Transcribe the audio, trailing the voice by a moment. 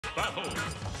battle.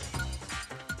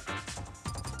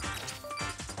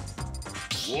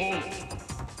 Wolf.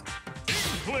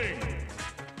 Inkling.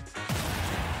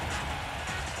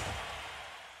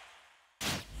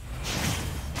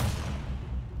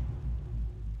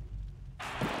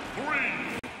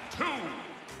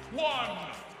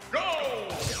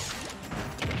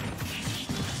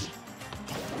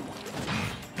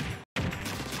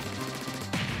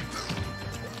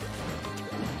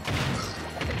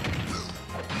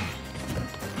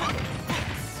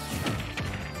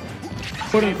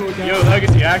 Quote unquote. Yo,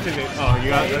 Legacy, activate. Oh, you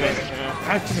got it.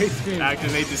 Activate stream.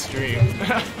 Activate the stream.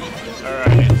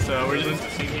 Alright, so we're just.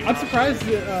 I'm surprised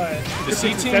that the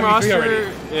C team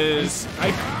roster is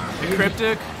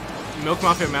Cryptic, Milk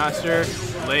Mafia Master,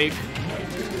 Lake,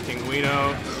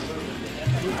 Pinguino.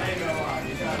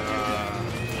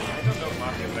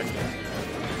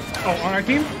 Oh, on our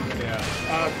team? Yeah.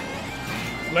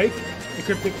 Lake,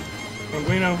 Cryptic,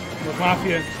 Pinguino, Milk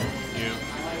Mafia. You.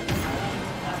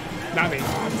 Not me.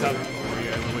 I'm Southern.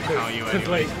 We'll count you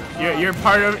anyway. Lake. You're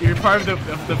part of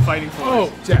the fighting force.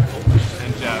 Oh, Jeff.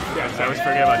 And Jeff. Yeah, I always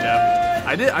forget about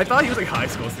Jeff. I thought he was like a high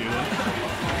school student.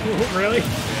 Really?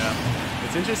 Yeah.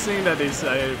 It's interesting that they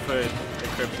decided to put a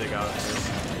Cryptic out first.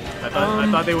 I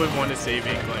thought they would want to save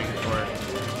Inkling for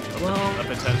a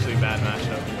potentially bad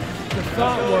matchup. The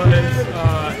thought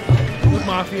was with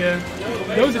Mafia,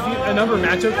 knows a number of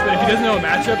matchups, but if he doesn't know a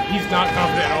matchup, he's not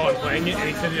confident at all in playing it, and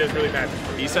he said he does really bad.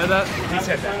 He said that? He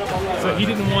said that. So he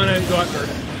didn't want to go out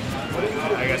first.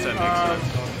 I guess that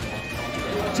makes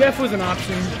sense. Jeff was an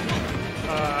option,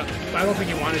 but I don't think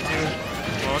he wanted to.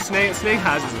 Well, Snake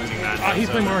has his losing match. He's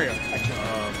playing Mario, actually.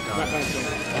 Oh, God.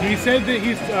 He said that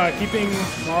he's keeping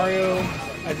Mario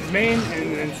as his main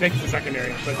and then Snake is the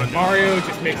secondary. But Mario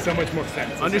just makes so much more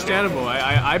sense. Understandable.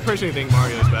 I personally think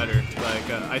Mario is better. Like,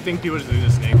 I think people just lose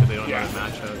to Snake because they don't know the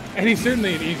matchup. And he's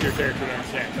certainly an easier character to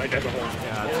understand, like as a whole.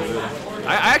 Yeah, absolutely.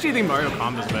 I actually think Mario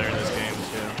combos better in this game,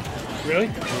 too. Really?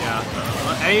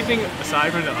 Yeah. Anything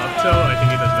aside from the up tilt, I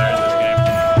think he does better in this game.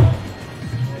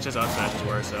 It's just up smash is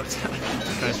worse, so it's kind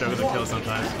of struggle to kill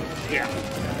sometimes. Yeah.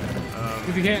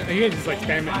 Because he can't just like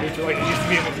spam it neutral like he used to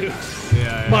be able to.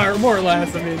 Yeah. More or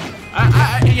less, I mean.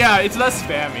 Yeah, it's less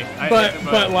spammy.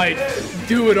 But like,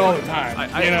 do it all the time.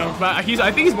 You know. But I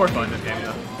think he's more fun this game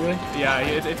though. Really? Yeah,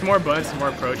 it's more buns, it's more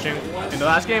approaching. In the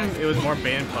last game, it was more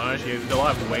bait and punish. He did a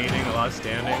lot of waiting, a lot of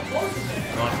standing,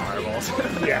 a lot of fireballs.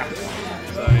 Yeah.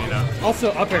 So you know.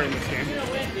 Also up air in this game.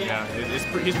 Yeah, he's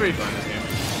pretty fun in this game.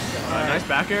 Nice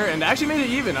back air, and actually made it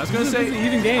even. I was gonna say it's an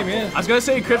even game, yeah. I was gonna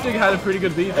say Cryptic had a pretty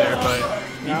good lead there, but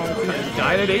he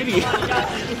died at 80.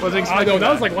 Wasn't expecting no,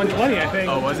 that was like 120, I think.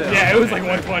 Oh, was it? Yeah, it was like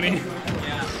 120.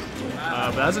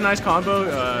 But that's a nice combo.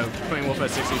 Putting Wolf at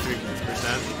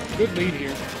 63%. Good lead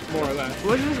here, more or less.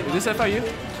 What is this? Is this FIU?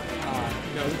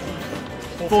 No.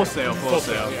 Full Sail.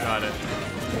 Yeah. Got it.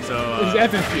 So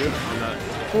it's FSU.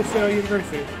 Full Sail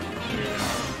University.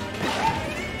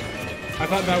 I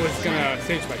thought that was gonna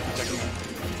stage spike for a second.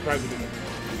 Surprised it didn't.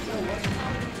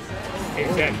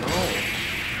 8-10.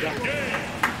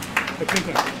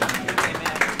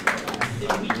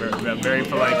 Yeah. Very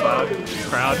polite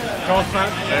crowd. Golf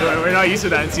clap. We're not used to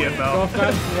that in CFL. Golf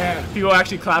clap. Yeah. People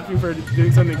actually clapping for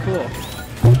doing something cool.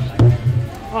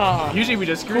 Usually we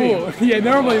just scream. Cool. Yeah,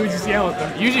 normally we just yell at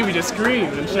them. Usually we just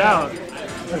scream and shout.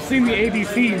 I've seen the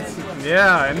ABCs.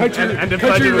 Yeah, and the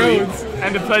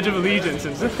Pledge of Allegiance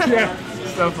and yeah.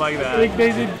 stuff like that.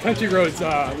 They did Country Roads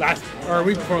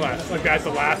week before last, like at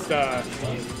the last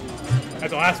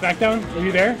SmackDown. Were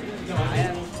you there?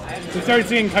 We started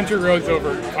seeing Country Roads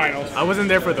over finals. I wasn't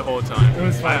there for the whole time. It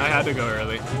was fun. I had to go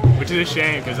early, which is a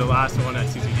shame because the last one at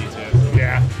CCD too.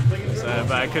 Yeah. So,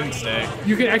 but I couldn't stay.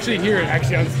 You can actually hear it on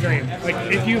the stream. Like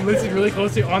if you listen really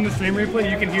closely on the stream replay,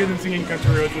 you can hear them singing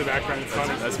Country Roads in the background. It's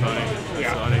funny. That's funny.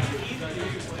 That's funny.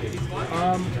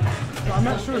 So I'm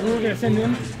not sure who we're gonna send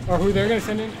in or who they're gonna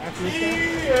send in after this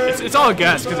game. It's all a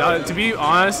guess because to be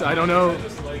honest, I don't know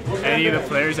any of the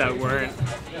players that weren't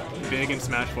big in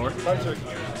Smash 4.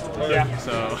 Yeah.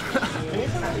 So,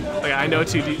 like I know never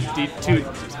say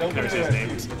his name.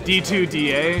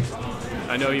 D2DA.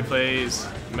 I know he plays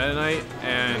Meta Knight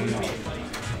and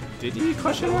did he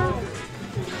question mark?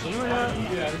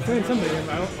 Yeah, it's saying something.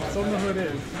 I don't know who it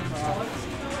is.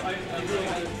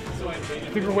 I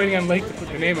think we're waiting on Lake to put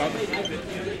the name up.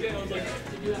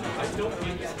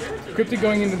 Cryptic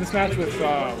going into this match with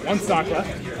one stock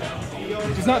left,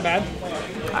 which is not bad.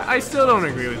 I still don't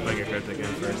agree with playing a Cryptic in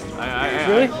first.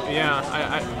 Really? Yeah.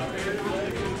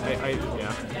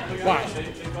 Why?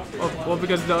 Well,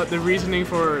 because the reasoning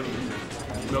for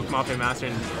Milk Mafia Master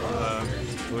and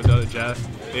what was the other Jeff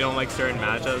they don't like certain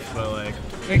matchups, but like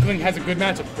Inkling has a good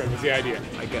matchup spread was the idea.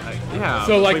 yeah.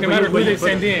 So like no matter who they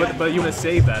send in. But you want to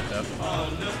save that though.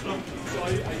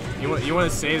 You want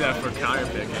to save that for counter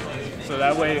picking. So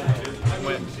that way,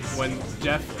 when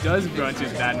Jeff does run into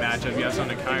his bad matchup, you have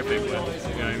something to counter pick with.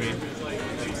 You know what I mean?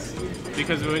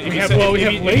 Because when, we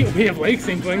have Lake's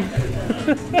Inkling.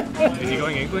 Is he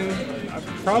going Inkling?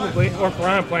 Probably, or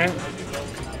Piranha Plant.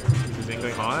 Is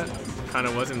Inkling hot? Kind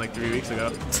of wasn't like 3 weeks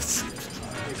ago.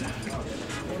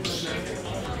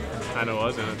 Kind of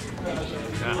wasn't.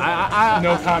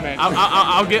 No comment.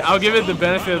 I'll give it the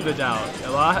benefit of the doubt.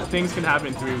 A lot of things can happen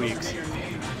in 3 weeks.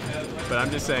 But I'm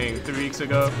just saying, 3 weeks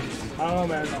ago. Oh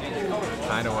man.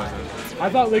 Kind of wasn't. I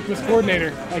thought Lake was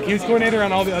coordinator. Like he was coordinator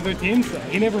on all the other teams.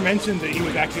 He never mentioned that he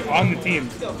was actually on the team.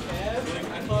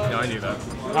 No, I knew that.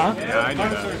 Huh? Yeah, I knew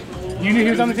that. You knew he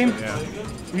was on the team? Yeah.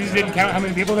 You just didn't count how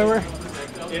many people there were?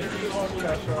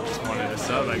 Just wanted to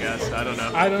sub, I guess. I don't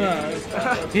know. I don't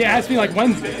know. He asked me like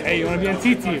Wednesday, hey, you want to be on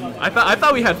C team? I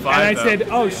thought we had 5. And I though. said,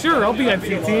 oh sure, I'll be on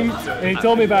C team. And he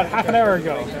told me about half an hour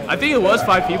ago. I think it was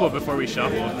 5 people before we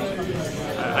shuffled.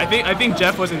 I think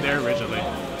Jeff wasn't there originally.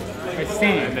 I see.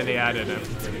 And then they added him.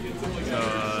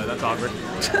 So that's awkward.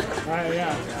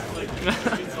 Yeah.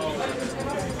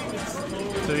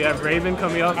 So we have Raven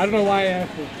coming up. I don't know why I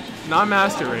asked it. Not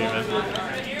Master Raven.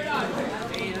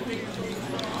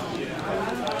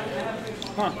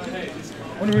 Huh.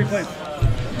 Wonder who he plays.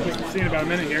 We'll see in about a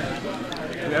minute here.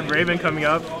 We have Raven coming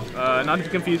up. Not to be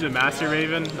confused with Master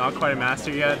Raven. Not quite a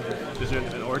Master yet. Just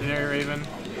an ordinary Raven.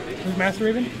 Who's Master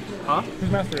Raven? Huh?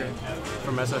 Who's Master Raven?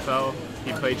 From SFL.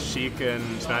 He played Sheik in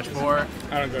Smash 4.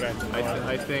 I don't go to SFL.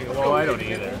 I think, well, I don't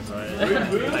either. So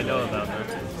I know about them.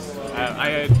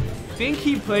 I think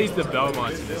he plays the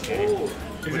Belmonts in this game.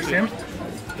 Is it him?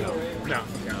 No.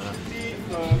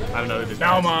 I don't know who this is.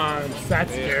 Belmonts,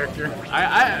 that's the character.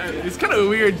 It's kind of a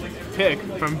weird pick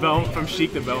from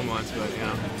Sheik to Belmonts, but you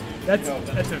know. That's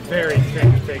a very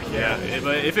strange pick. Yeah,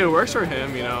 but if it works for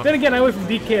him, you know. Then again, I went from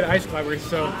DK to Ice Climbers,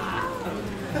 so.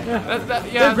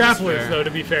 They're grapplers, though, to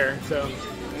be fair. So.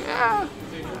 Yeah.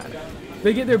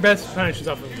 They get their best punishes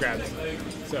off of grabs.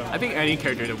 So. I think any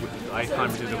character to Ice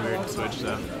Climbers is a weird switch,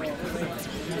 though.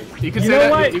 You know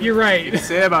what? You're right. You can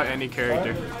say that about any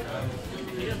character.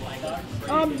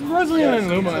 Rosalina and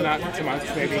Luma, not too much,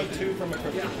 maybe.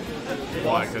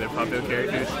 Why? Because they're puppet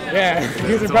characters? Yeah,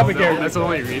 these are puppet characters. That's the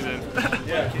only reason.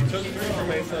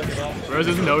 Rose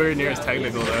is nowhere near as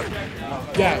technical, though.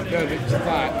 Yeah, no, it's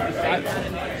not.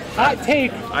 Hot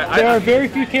take, there are very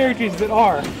few characters that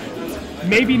are.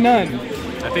 Maybe none.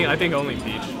 I think only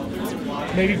Peach.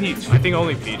 Maybe Peach. I think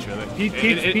only Peach, really.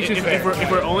 Peach is fair. If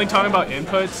we're only talking about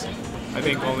inputs, I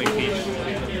think only Peach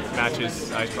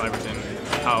matches Ice Climbers in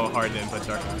how hard the inputs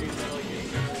are.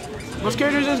 Most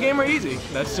characters in this game are easy.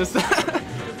 That's just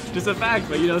just a fact.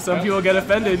 But you know, some people get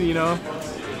offended. You know,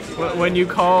 when you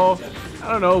call,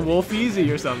 I don't know, Wolf easy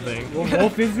or something. Well,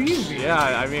 Wolf is easy. Yeah,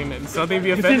 I mean, something to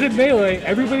be This offended. isn't Melee.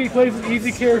 Everybody plays an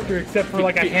easy character except for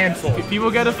like a handful.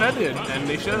 People get offended, and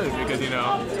they should, because you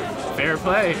know, fair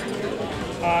play.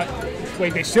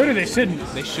 Wait, they should or they shouldn't?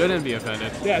 They shouldn't be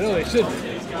offended. Yeah, no, they shouldn't.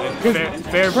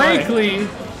 Fair play. Frankly,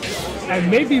 and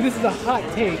maybe this is a hot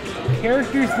take,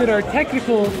 characters that are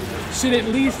technical should at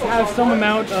least have some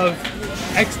amount of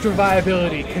extra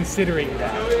viability considering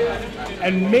that.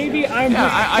 And maybe I'm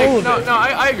just full of it.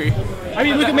 I agree. I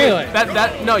mean, look at Melee.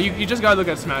 No, you just gotta look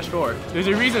at Smash 4. There's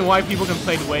a reason why people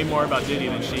complained way more about Diddy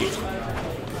than Sheik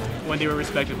when they were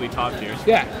respectively top tiers.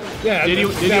 Yeah.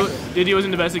 Diddy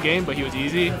wasn't the best in the game, but he was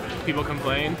easy. People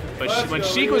complained. But when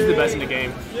Sheik was the best in the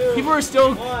game, people were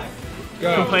still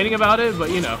complaining about it, but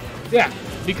you know. Yeah.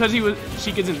 Because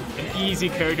Sheik isn't an easy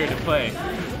character to play.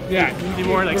 Yeah.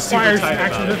 People weren't like super tight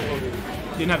about it.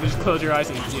 You didn't have to just close your eyes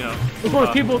and, you know. Of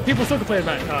course, people still complain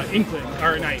about Inkling,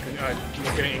 or not Inkling, I'm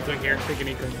getting Inkling here, thinking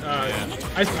Inkling.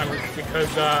 Ice Climbers, because,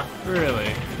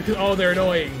 Really? Because, they're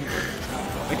annoying.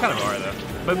 They kind of are, though.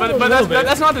 But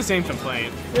that's not the same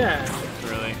complaint. Yeah.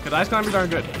 Really. Because Ice Climbers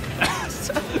aren't good.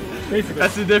 Basically.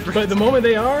 That's the difference. But the moment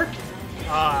they are,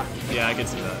 yeah, I can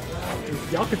see that.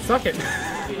 y'all can suck it.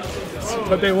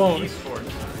 But they won't.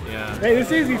 Yeah. Hey,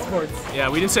 this is esports. Yeah,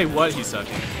 we didn't say what he's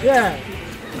sucking. Yeah.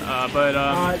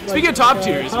 Speaking of top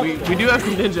tiers, we do have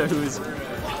Ninja, who is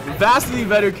a vastly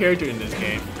better character in this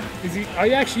game. Is he? Oh,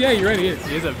 yeah, actually, yeah, you're right, he is.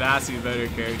 He is a vastly better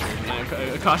character.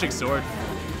 And Akashic Sword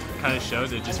kind of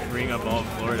shows it, just freeing up all of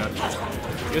Florida.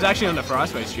 He was actually on the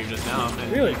Frostbite stream just now.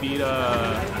 And really? He beat,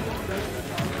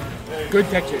 good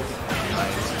textures.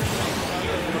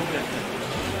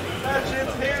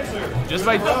 Just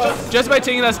by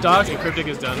taking that stock, Cryptic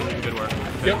has done good work.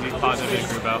 Yep. He's positive in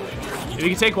group out. If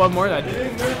you could take one more, that'd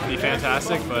be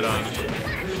fantastic. But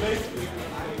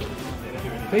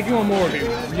taking one more would be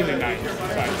really nice.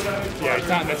 But yeah, it's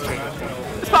not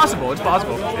necessarily. it's possible. It's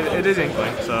possible. It is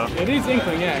Inkling, so. It is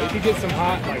Inkling, yeah. If you get some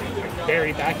hot, like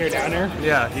buried back here, down there.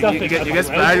 Yeah, you get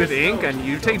splattered with ink and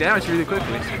you take damage really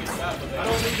quickly.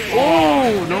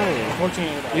 Oh no!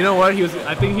 Unfortunately, You know what?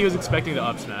 I think he was expecting the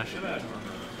up smash.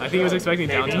 I think he was expecting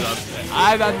down to up.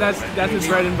 That's his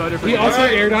bread and butter. he also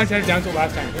air dodged out of down tilt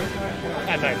last time.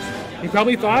 At ledge. He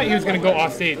probably thought he was gonna go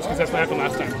off stage because that's what happened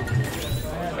last time.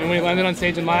 And when he landed on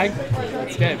stage and lag,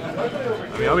 it's dead.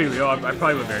 I mean, I'll be real. I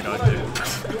probably would air dodge it.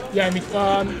 Yeah, I mean,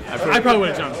 I probably would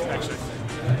have jumped actually.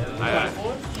 I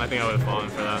think I would have fallen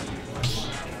for that.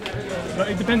 But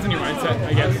it depends on your mindset,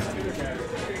 I guess.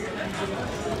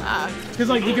 Because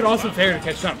like he could also fair to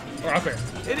catch jump or up air.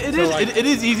 It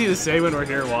is easy to say when we're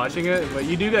here watching it, but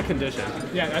you do get conditioned.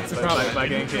 Yeah, that's the problem. By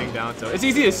getting kicked down, so it's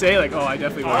easy to say like, oh, I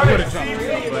definitely would have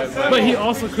jumped. But he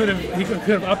also could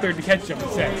have up aired to catch jump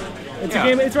instead. It's a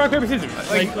game. It's rock paper scissors.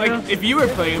 Like if you were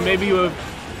playing, maybe you would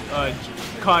have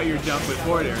caught your jump with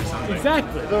forward air or something.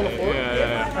 Exactly.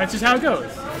 Yeah. That's just how it goes.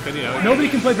 Because you know Nobody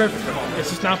can play perfectly. It's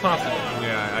just not possible.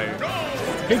 Yeah,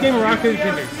 Big game of rock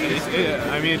paper scissors.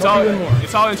 I mean, it's all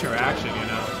interaction, you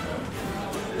know.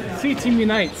 See Team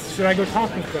Unites. Should I go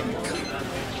talk with them? Yeah,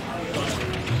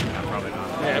 probably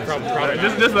not. Yeah, probably not.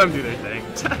 Just let them do their thing.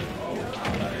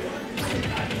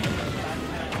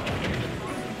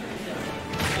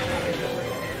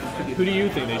 Who do you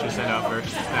think they should send out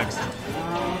first next?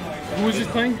 Who is this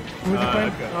playing? Who is he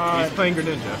playing? He's playing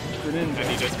Greninja. And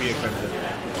he just be equipped.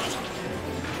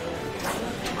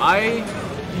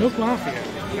 Milk Mafia.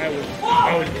 I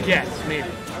would guess, maybe.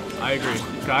 I agree.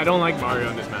 I don't like Mario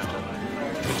in this matchup.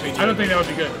 I don't think that would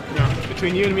be good. No.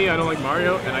 Between you and me, I don't like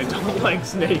Mario, and I don't like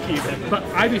Snake either. But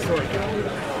I'd be sorry.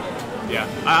 Yeah.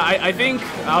 I think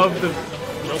out of the...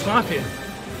 Milk Mafia.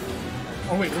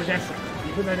 Oh wait, where's Ashley?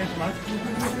 You put that in from us?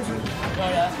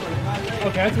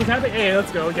 Okay, that's what's happening. Hey,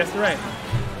 let's go. Guess right.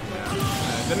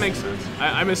 That makes sense.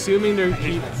 I'm assuming they're...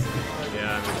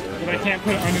 Yeah, but I can't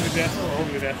put it under the desk or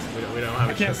over the desk. We don't have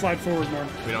I can't slide forward more.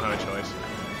 We don't have a choice.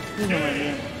 There's no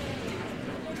idea.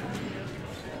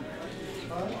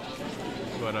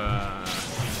 But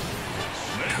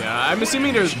yeah, I'm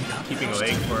assuming they're keeping a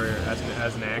leg for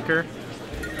as an anchor.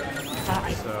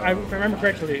 So. I remember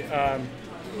correctly,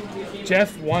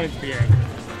 Jeff wanted to be anchor.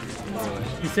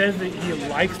 He says that he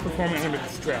likes performing under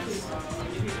stress.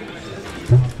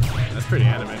 That's pretty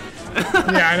anime.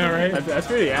 Yeah, I know, right? That's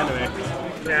pretty anime.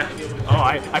 Yeah. Oh,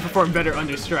 I perform better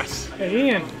under stress. Hey,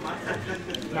 Ian.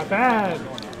 Not bad.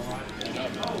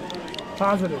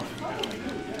 Positive.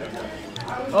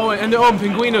 Oh, and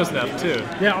Pinguino's left too.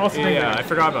 Yeah, also Yeah, I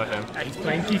forgot about him. He's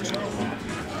playing Pichu.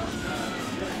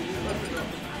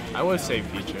 I would say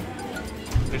Pichu.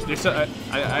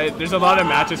 There's a lot of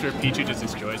matches where Pichu just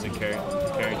destroys a character.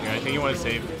 I think you want to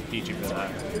save Pichu for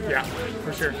that. Yeah,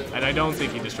 for sure. And I don't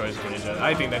think he destroys Greninja.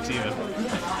 I think that's even.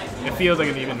 It feels like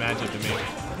an even matchup to me.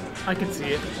 I can see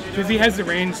it because he has the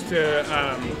range to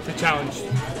challenge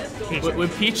Pichu.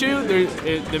 With Pichu,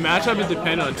 the matchup is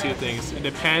dependent on two things. It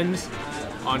depends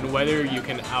on whether you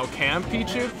can outcamp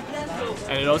Pichu,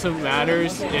 and it also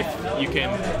matters if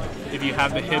you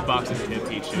have the hitboxes to hit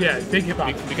Pichu. Yeah, big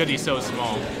hitbox. Because he's so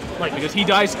small. Because he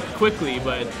dies quickly,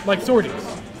 but like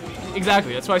Swordies.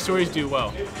 Exactly. That's why Swordies do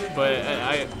well. But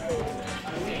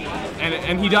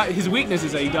his weakness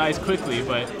is that he dies quickly,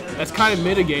 but that's kind of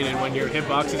mitigated when your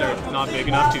hitboxes are not big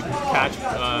enough to catch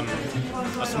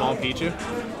a small Pichu.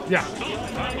 Yeah.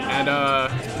 And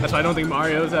that's why I don't think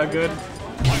Mario is that good.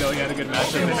 Even though he had a good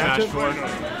matchup in Smash 4.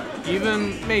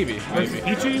 Even, maybe.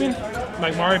 Pichu even?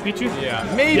 Like Mario Pichu? Yeah,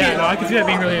 maybe. Yeah, no, I can see that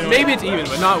being really annoying. Maybe it's even,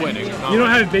 but not winning. You don't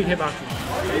have a big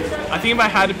hitboxes. I think if I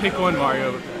had to pick one,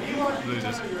 Mario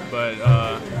loses. But,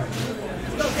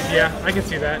 yeah, I can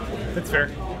see that. That's fair.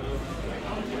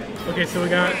 Okay, so we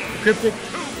got Cryptic.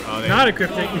 Not a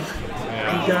Cryptic.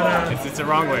 Yeah. We got it's the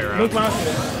wrong way around. Milk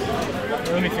Mafia.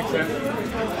 Let me fix that.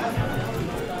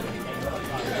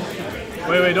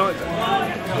 Wait, don't.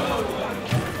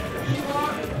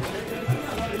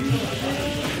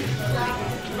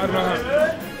 I don't know how.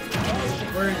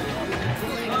 Where is it?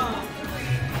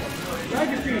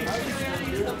 Dragon Feet.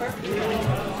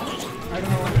 I don't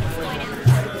know what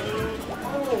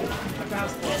a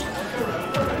fastball.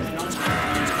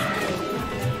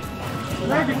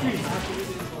 Dragon Feet.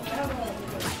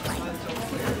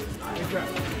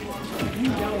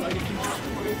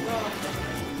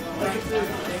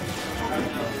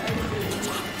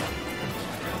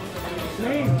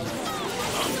 Name.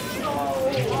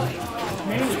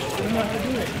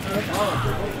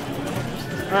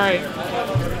 Alright.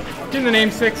 getting the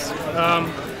name 6.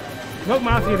 Smoke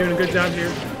Mafia doing a good job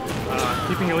here,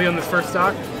 keeping a lead on this first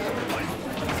stock.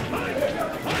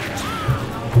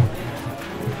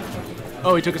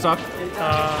 Oh, he took a stock?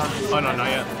 Oh, no, not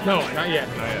yet. No, not yet.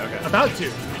 Not yet, okay. About to.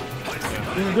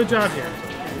 Yeah. Doing a good job here.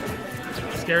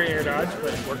 Scary air dodge,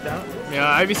 but it worked out.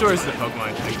 Yeah, Ivysaur is the Pokemon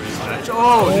I think for this match.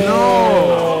 Oh,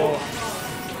 no!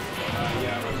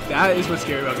 That is what's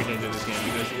scary about Greninja in this game,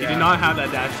 because he did not have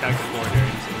that dash attack before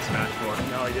during Smash 4.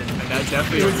 No, he didn't. And that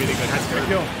definitely was really good. That's a good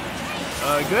kill.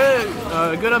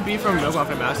 Good up B from Milk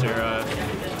Muffin Master.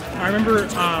 I remember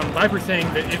Viper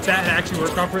saying that if that had actually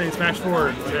worked properly in Smash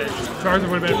 4, that Charizard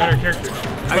would have been a better character.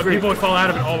 But agree. people would fall out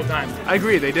of it all the time. I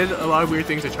agree, they did a lot of weird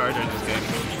things to Charizard in this game.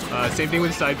 Same thing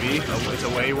with side B, it's a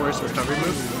way worse recovery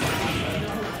move.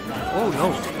 Oh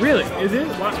no. Really? Is it?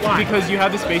 Why? Because you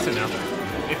have the space in now.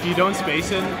 If you don't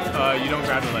space in, you don't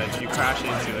grab the ledge, you crash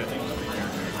into it.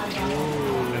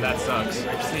 And that sucks.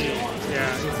 I see.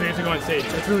 Yeah, so you have to go on stage.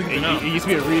 That's really good to know. It used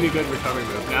to be a really good recovery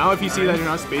move. Now if you see that you're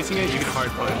not spacing it, you can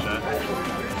hard punish that.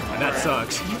 And that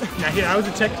sucks. Yeah, that was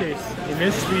a check case. He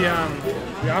missed the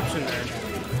option there.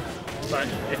 But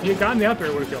if he had gotten the up air,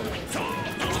 it would have killed him.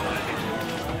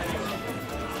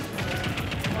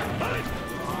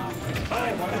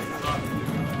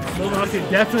 Milwaukee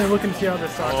definitely looking to see how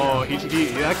this stock Oh, he actually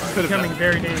could have becoming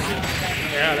very dangerous.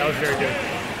 Yeah, that was very good.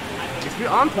 He's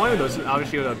on point with those outer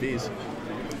shield up Bs.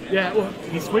 Yeah, well,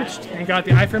 he switched and got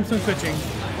the iframe stone switching,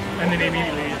 and then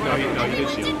immediately. No, he did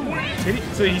shield. Did he?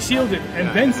 So he shielded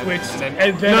and then switched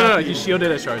and then. No, he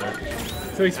shielded as Charizard.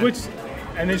 So he switched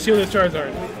and then shielded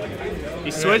Charizard.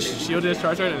 He switched, shielded as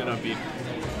Charizard, and then up B.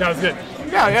 That was good.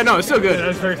 Yeah, no, it's still good. Yeah, that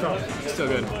was very solid. It's still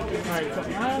good. Alright, so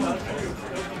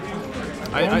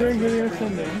I'm wondering who they're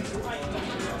sending.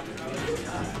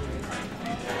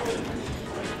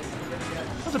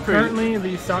 That's a pretty. Currently,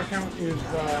 the stock count is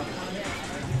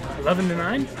 11-9,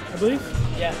 I believe.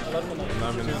 Yeah,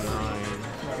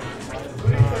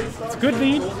 11-9. It's a good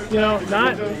lead, you know,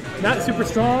 not super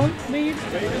strong lead,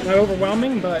 not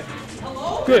overwhelming, but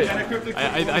good.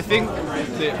 I think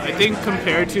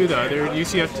compared to the other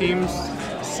UCF teams,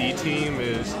 C team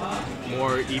is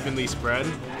more evenly spread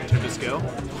in terms of skill.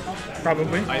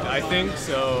 Probably. I think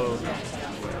so.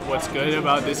 What's good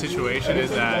about this situation is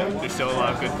that there's still a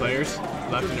lot of good players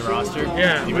left in the roster.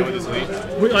 Yeah. Even with this lead.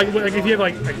 Like if you have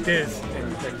like Diz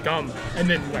and like Gum, and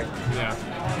then like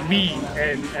me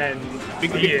and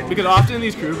Ian. Because often in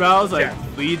these crew battles, like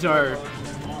leads are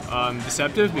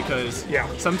deceptive because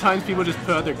sometimes people just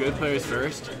put out their good players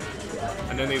first,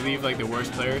 and then they leave like the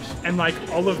worst players. And like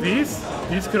all of these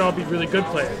could all be really good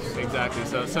players. Exactly.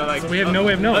 So like we have no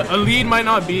way of knowing. A lead might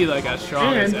not be like as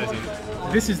strong as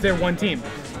this is their one team.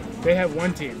 They have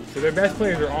one team, so their best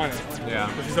players are on it. Yeah.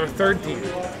 Which is our third team.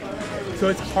 So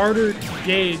it's harder to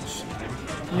gauge.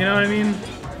 You know what I mean?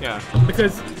 Yeah.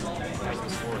 Because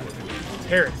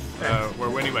Harris.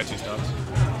 We're winning by 2 stops.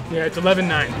 Yeah, it's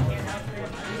 11-9.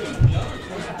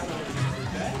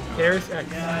 Harris X.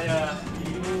 I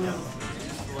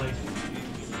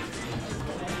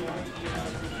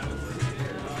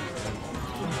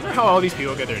wonder how all these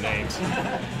people get their names.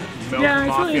 Milk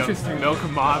it's really interesting. Milk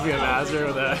Mafia Master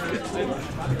with that.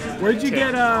 Where'd you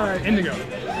get Indigo?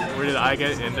 Where did I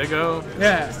get Indigo?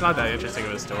 Yeah. It's not that interesting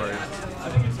of a story.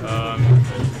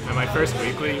 And my first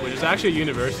weekly, which is actually a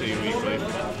university weekly.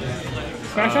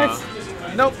 Smash X?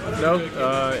 Nope.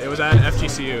 It was at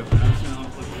FGCU.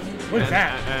 What is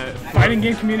that? Fighting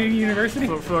Game Community University?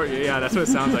 Yeah, that's what it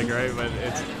sounds like, right? But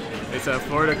it's a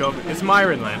Florida it's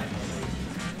Myron Land.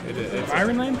 It's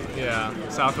Myron Land? Yeah,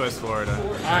 Southwest Florida.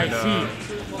 I see.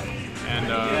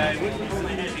 And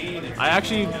I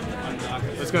actually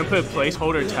was gonna put a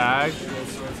placeholder tag,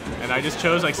 and I just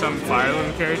chose like some Fire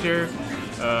Emblem character.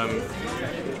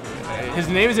 His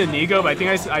name is Inigo, but I think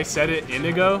I said it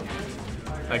Indigo,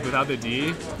 like without the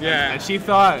D. Yeah. And she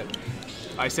thought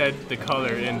I said the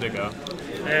color indigo.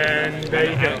 And there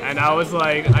you go. And I was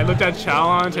like, I looked at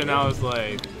challenge and I was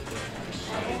like,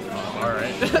 all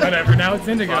right. Whatever, now it's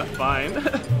indigo. Fine.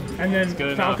 And then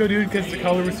Falco Dude, because the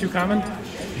color was too common?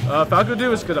 Falco Dude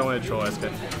was because I wanted to troll SK.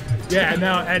 Yeah, and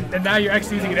now you're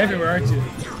actually using it everywhere, aren't you?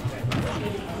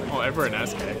 Oh, everywhere in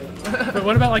SK. But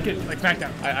what about like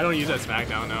SmackDown? I don't use that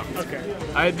SmackDown now. Okay.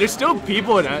 There's still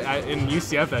people in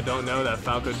UCF that don't know that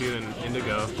Falco Dude and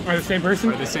Indigo are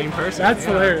the same person. That's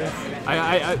hilarious.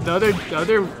 The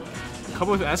other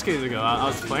couple of SKs ago, I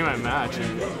was playing my match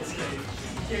and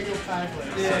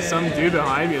some dude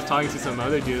behind me was talking to some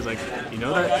other dude. Like, you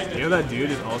know that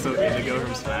dude is also Indigo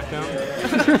from SmackDown.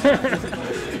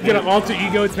 You get an alter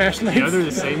ego at Smash Nights. You know they're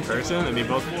the same person, and they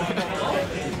both.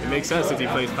 It makes sense since he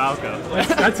plays Falco.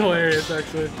 That's hilarious,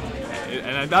 actually.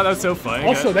 and I thought that was so funny.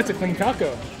 Also, that's a clean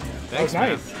Falco. That was Thanks,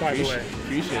 nice, man. by the way.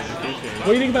 Appreciate it. What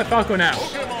do you think about Falco now?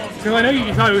 Because I know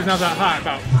you thought it was not that hot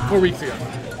about 4 weeks ago.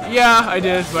 Yeah, I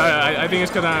did, but I think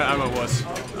it's because I'm a wuss.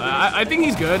 I think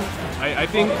he's good. I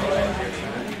think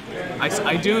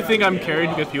I do think I'm carried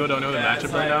because people don't know the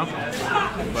matchup right now.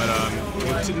 But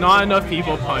not enough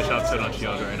people punch upset on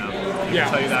Shield right now. I can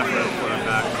tell you that for a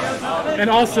fact. And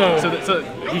also,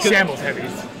 he shambles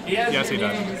heavies. Yes, he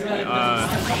does.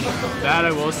 That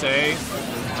I will say,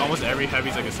 almost every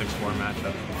heavy's like a 6-4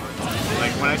 matchup.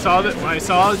 Like when I saw the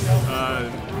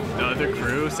other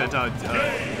crew sent out a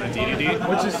DDD,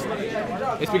 Which is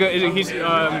it's because he's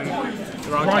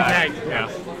wrong tag. Yeah.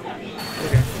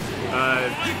 okay.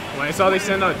 When I saw they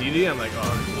send out DDD, I'm like,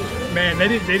 oh Man, they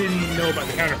didn't know about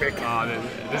the counter pick. oh,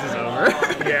 this is over.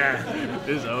 Yeah.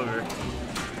 This is over.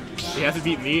 He has to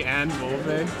beat me and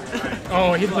Volpe.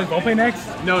 Oh, he had to play Volpe next?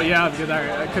 No, yeah,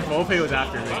 because Volpe was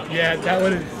after me. Yeah, that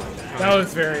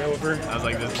was very over. I was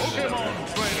like, this is over.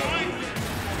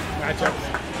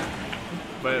 Matchups.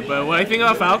 But what I think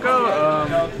about Falco,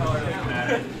 I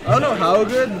don't know how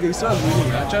good, because he still has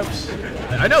losing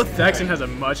matchups. I know Thexan has a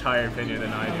much higher opinion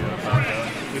than I do of Falco.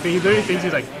 He literally thinks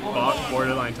he's like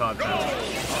borderline top 10.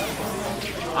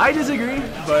 I disagree,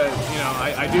 but you know,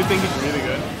 I do think he's really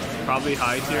good. Probably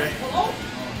high tier.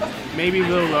 Maybe a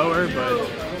little lower, but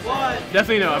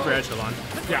definitely no upper echelon.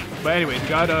 Yeah. But anyways, we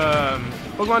got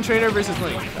Pokemon Trainer versus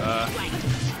Link.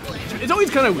 It's always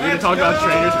kind of weird to talk about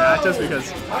trainers matchups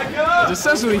because it's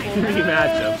essentially 3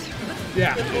 matchups.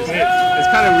 Yeah. It's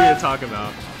kind of weird to talk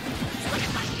about.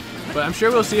 But I'm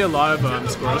sure we'll see a lot of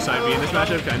Squirrel side B in this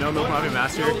matchup. I know Milk Mafia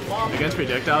Master against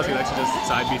projectiles can actually just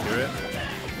side B through it.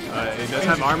 It does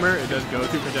have armor. It does go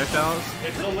through projectiles.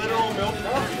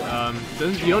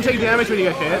 You don't take damage when you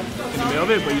get hit in the middle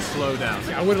of it, but you slow down.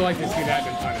 I would have liked to see that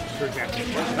in punished, for example.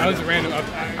 That was a random up,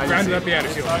 rounded up the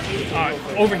attitude.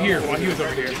 Over here, while he was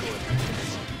over here.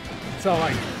 So,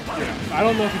 like, I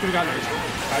don't know if he could have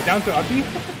gotten down to up B.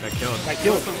 That killed. That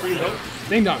killed.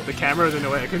 Ding dong. The camera was in the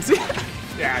way. I couldn't see it.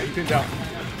 Yeah, you can tell.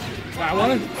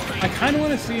 I kind of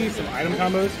want to see some item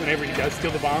combos whenever he does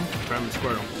steal the bomb. From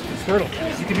Squirtle. Squirtle.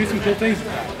 You can do some cool things with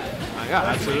that. Yeah,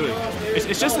 absolutely.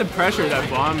 It's just the pressure that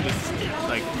bomb just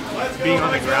like being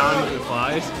on the ground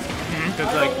applies.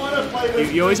 Because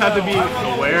like you always have to be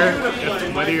aware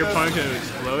if whether your opponent can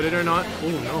explode it or not. Oh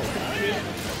no.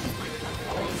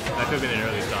 That could have been an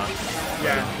early stop.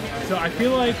 Yeah. So I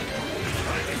feel like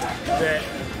that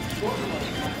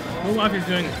Olaf is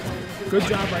doing a good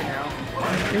job right now. I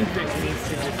think that he needs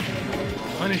to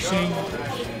just punishing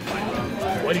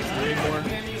what he's doing more.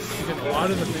 Because a lot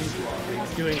of the things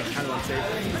he's doing are kind of unsafe.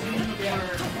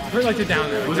 I've heard like the down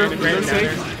there. Was it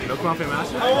unsafe? Milk Mafia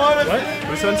Master? What?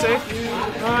 Was it unsafe?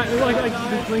 It was like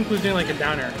this Link was doing like a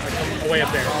downer, like way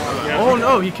up there. You know? Oh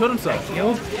no, he killed himself.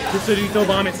 Killed? Just so did he throw a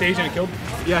bomb at stage and it killed?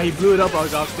 Yeah, he blew it up. I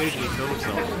was off stage and he killed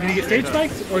himself. Did he get stage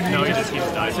spiked? Or did No, he he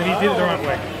just died. So he did it the wrong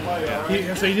way.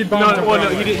 So he did bomb No, the well,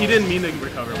 wrong no, way. he didn't mean to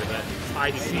recover with that.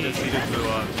 I see. He just blew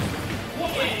up.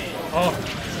 Oh.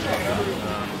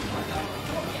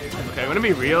 Okay, I'm gonna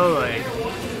be real, like,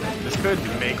 this could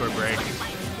make or break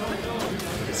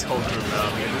this whole group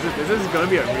up. This is gonna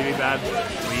be a really bad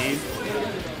lead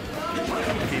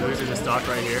if he loses his stock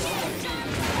right here.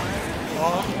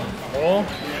 Oh.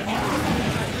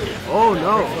 Oh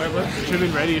no! He should have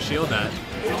been ready to shield that.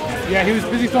 Yeah, he was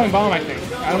busy throwing bomb, I think.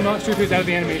 I'm not sure if he was out of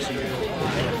the animation yet.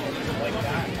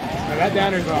 Now that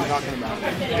downer is what I'm talking about.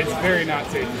 It's very not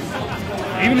safe.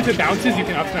 Even if it bounces, you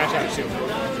can up smash out of shield.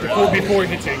 Before it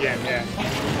hits it again, yeah.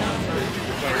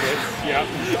 There it is.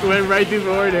 Yep. Went right through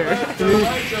the order.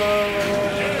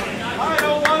 I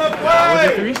don't want to play!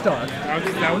 That was a 3-star.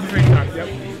 That was a 3-star, yep.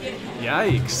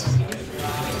 Yikes.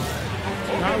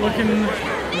 Not looking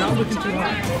too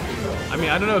hot. I mean,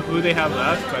 I don't know who they have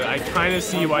left, but I kind of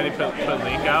see why they put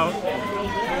Link out.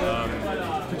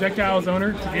 Projectile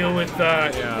zoner to deal with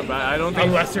Yeah, but I don't a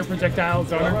think lesser projectile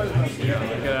zoner.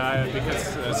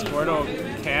 because Squirtle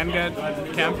can get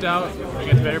camped out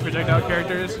against better projectile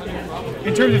characters.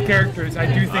 In terms of characters, I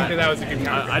do think that was a good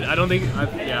counter. I don't think,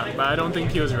 but I don't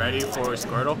think he was ready for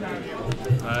Squirtle,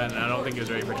 and I don't think he was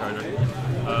ready for Charger.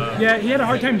 Yeah, he had a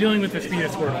hard time dealing with the speed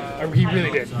of Squirtle. He really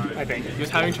did, I think. He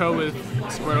was having trouble with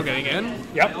Squirtle getting in,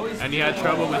 Yep. and he had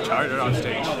trouble with Charger on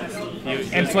stage.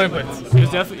 And Flare Blitz. He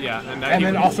was definitely, yeah, and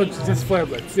then also just Flare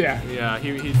Blitz, yeah. Yeah,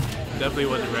 he definitely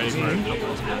wasn't ready for a couple of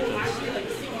those matches.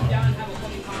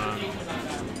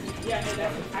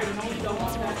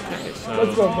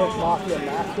 Let's go Milk Mafia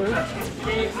Master.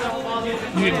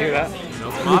 You didn't hear that.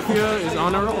 Milk Mafia is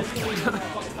on a roll.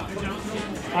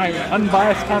 I'm an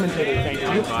unbiased commentator, thank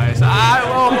you. Bias.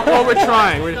 Well, we're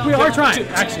trying. We are trying,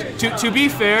 actually. To be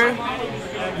fair,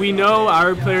 we know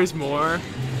our players more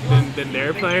than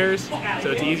their players,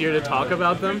 so it's easier to talk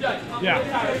about them. Yeah.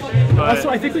 But Also,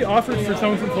 I think we offered for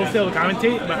someone from Full Sail to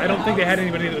commentate, but I don't think they had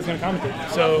anybody that was going to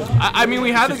commentate. So I mean,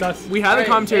 we had a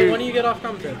commentary. Hey, when do you get off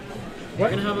commentary?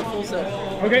 What? We're gonna have a full set.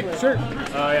 Okay, sure.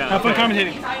 Oh yeah. Have fun okay.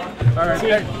 commentating. All right.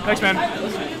 Thanks, man.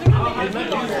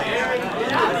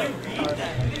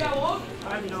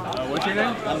 What's your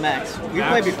name? I'm Max. We Max?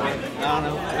 played before. I don't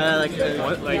know.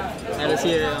 What? Like, At a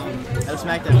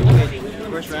SmackDown, we played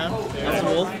first round. That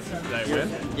was Wolf. did I win?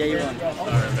 Yeah, you won.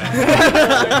 Alright,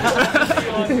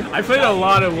 man. I played a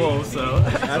lot of wolves, so.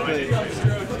 I played.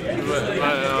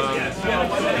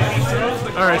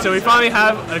 Alright, so we finally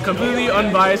have a completely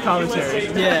unbiased commentary.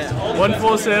 Yeah. One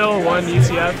Full Sail, one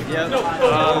UCF. Yep.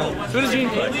 Who does Gene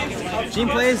play? Gene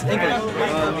plays Inkling.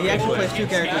 He actually plays two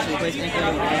characters. So he plays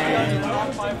Inkling and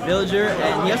Villager,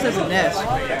 and he also has a Nest.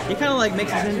 He kind of like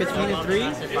mixes in between the three,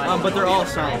 but they're all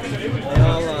solid. They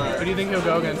all. Who do you think he'll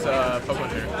go against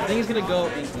Pokemon here? I think he's gonna go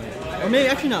Inkling. Or maybe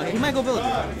actually no, he might go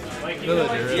Villager.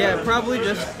 Villager, really? Yeah, probably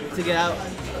just to get out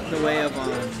the way of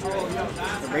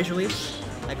the Razor Leaf.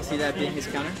 I can see that being his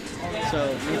counter.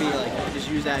 So maybe like I could just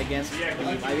use that against the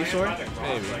Ivysaur.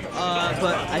 Maybe.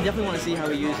 But I definitely want to see how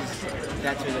he uses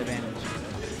that to his advantage.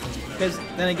 Because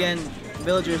then again,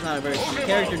 Villager is not a very common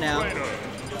character now.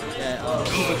 That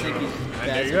people think he's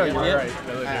There you go, you're right,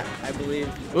 Villager. I believe.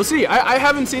 We'll see. I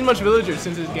haven't seen much Villager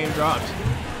since his game dropped.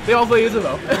 They all play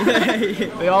Isabel.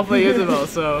 They all play Isabel,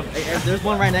 so. There's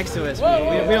one right next to us. We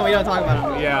don't talk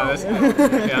about him. Yeah,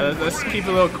 let's keep it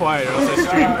a little quiet, or else our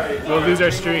stream, we'll lose our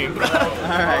stream. All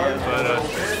right. But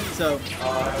So, just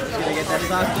gonna get that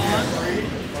stock going.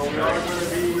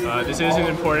 this is an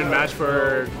important match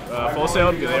for Full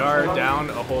Sail because they are down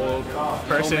a whole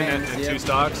person and two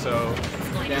stocks, so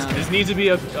this needs to be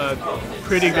a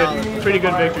pretty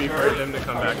good victory for them to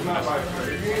come back from this.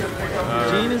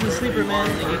 Gene is a sleeper, man,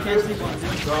 and you can't sleep on him.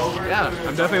 Yeah,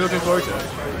 I'm definitely looking forward to it.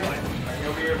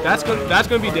 That's going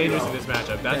to be dangerous in this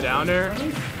matchup. That downer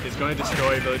is going to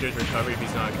destroy Villager's recovery if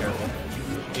he's not careful.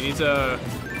 He needs to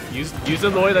use the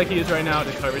Lloyd like he is right now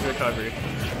to cover his recovery.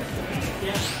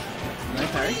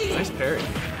 Nice parry. Nice parry.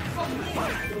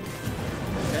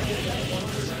 Okay.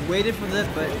 Waited for that,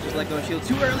 but just let go of shield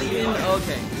too early in.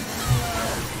 Okay.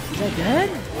 Is that dead?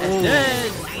 That's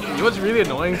dead. You know what's really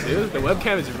annoying too? The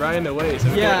webcam is right in the way,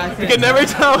 so Yeah, you can never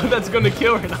tell if that's going to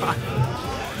kill or not.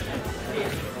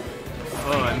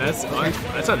 Oh, and that's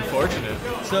unfortunate.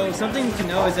 So something to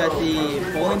know is that the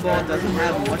bowling ball doesn't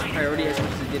have much priority as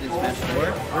much as it did in Smash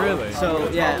 4. Really? So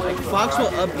yeah, like Fox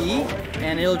will up B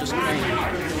and it'll just clank.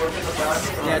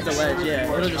 Yeah, at the ledge. Yeah,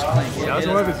 it'll just clank. That was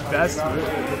one of his best moves.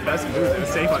 It was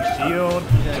safe on shield.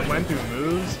 It went through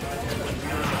moves.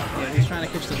 Yeah, he's trying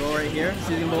to catch the ball right here.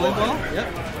 See the bowling ball?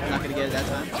 Yep. Not gonna get it that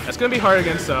time. That's gonna be hard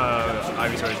against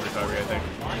Ivysaur's recovery, I think.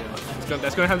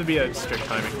 That's gonna have to be a strict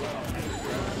timing.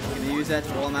 Gonna use that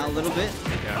to roll him out a little bit.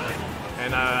 Yeah.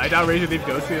 And I doubt Razor Leaf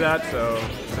goes through that, so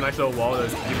it's a nice little wall to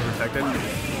keep him protected.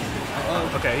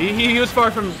 Oh. Okay, he was far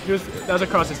from, that was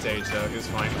across the stage, so he was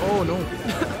fine. Oh no.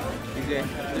 He's good.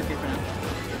 He's okay for now.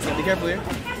 So be careful here.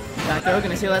 Back throw,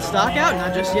 gonna seal that stock out?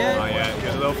 Not just yet. Oh yeah, he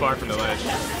was a little far from the ledge.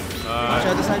 Watch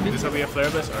out this side, This will be a flare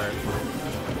blitz? Alright.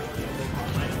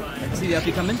 See the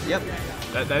uppy coming? Yep.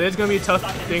 That is going to be a tough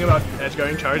thing about edge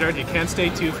guarding Charizard. You can't stay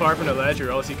too far from the ledge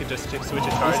or else you can just switch a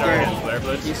Charizard and flare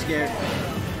blitz. He's scared.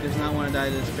 He does not want to die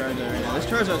to this Charizard right now. This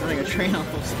Charizard's running a train on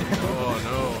full scale. Oh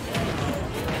no.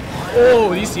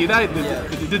 Oh, do you see that?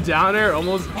 The down air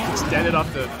almost extended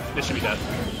off the. This should be death.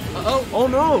 Uh-oh. Oh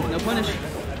no. No punish.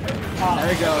 There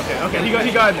we go. Okay, he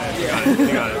got it there.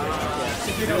 He got it.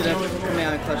 Coming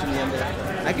out and clutching the end there.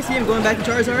 I can see him going back to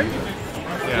Charizard.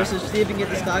 Yeah. Just to see if he can get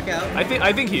the stock out. I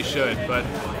think he should, but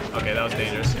okay, that was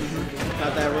dangerous.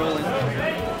 Got that rolling.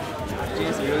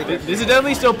 Genius, really good. This is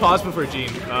definitely still possible for Gene.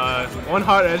 One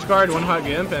hot edge guard, one hot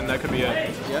gimp, and that could be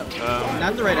it. Yep.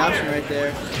 Not the right option right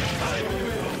there.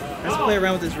 Let's play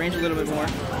around with his range a little bit more.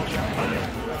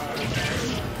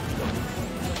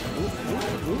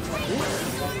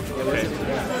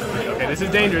 Okay, this is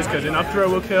dangerous because an up throw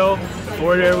will kill, the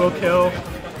forward air will kill,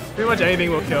 pretty much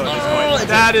anything will kill at this point.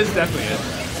 That is definitely it.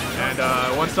 And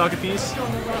one stock apiece.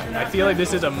 I feel like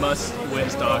this is a must-win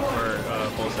stock for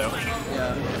Full Sail.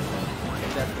 Yeah,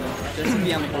 definitely. Just to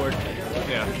be on the board.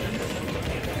 Yeah.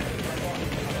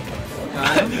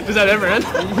 Got him. Does that ever end?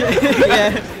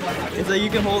 Yeah. It's like you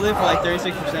can hold it for like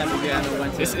 36%, but you have to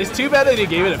win. It's too bad that they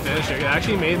gave it a finisher. It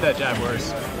actually made that jab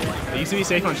worse. It used to be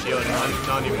safe on shield,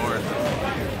 not anymore.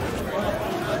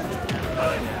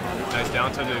 Nice down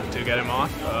down to get him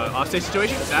off. Offstage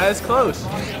situation, that is close.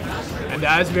 And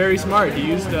that is very smart. He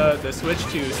used the switch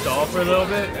to stall for a little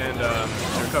bit and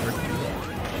recovered.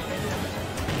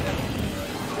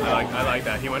 I like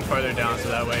that. He went farther down so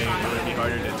that way it would be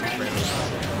harder to two-frame.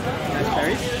 Nice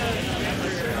parries.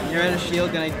 You're at a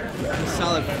shield, gonna be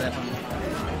solid for that one.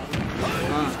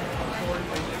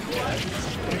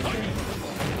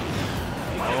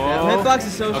 Yeah, hitbox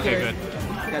is so scary. Okay, good.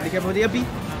 Gotta be careful with the up B.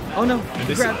 Oh no,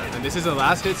 And this is a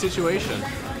last hit situation.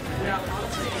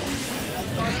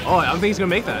 Oh, I don't think he's gonna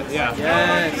make that. Yeah.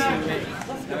 Yes.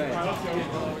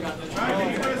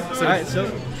 Alright,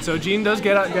 so Gene does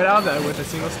get out of that with a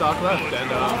single stock left,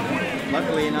 and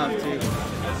luckily enough too.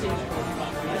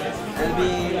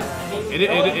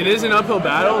 it is an uphill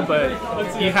battle, but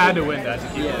he had to win that to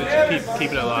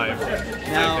keep it alive.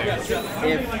 Now, if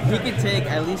he could take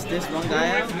at least this one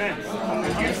guy out,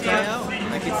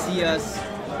 I could see us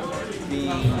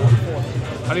being.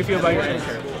 How do you feel about your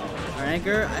anchor? Our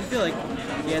anchor, I feel like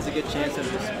he has a good chance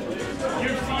of just.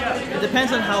 It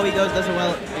depends on how he does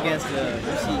well against the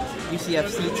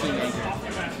UCFC team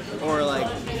anchor, or like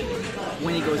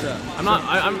when he goes up.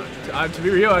 I'm to be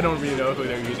real, I don't really know who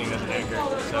they're using as an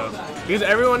anchor. So because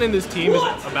everyone in this team is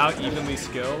about evenly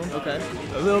skilled. Okay.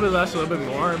 A little bit less, a little bit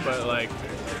more, but like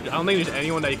I don't think there's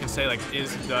anyone that you can say like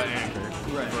is the anchor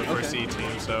for a C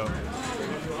team. So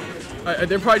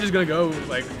they're probably just gonna go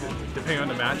like depending on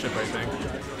the matchup, I think.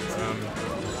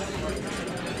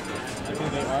 I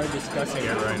think they are discussing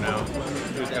it right now.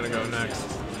 Who's gonna go next?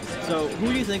 So who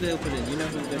do you think they'll put in? Do you know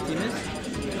who their team is?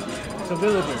 So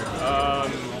Villager.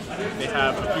 They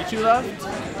have a Pichu left.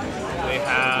 They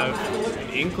have an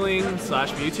Inkling /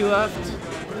 Mewtwo left.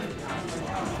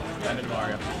 And then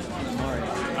Mario.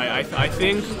 I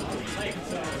think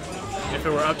if it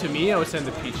were up to me, I would send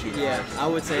the Pichu. Yeah, I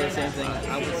would say the same thing.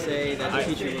 I would say that the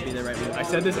Pichu would be the right move. I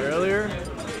said this earlier.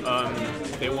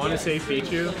 They want to save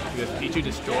Pichu because Pichu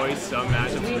destroys some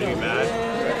matchups pretty bad,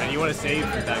 and you want to save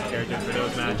that character for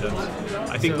those matchups.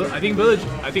 I think Village.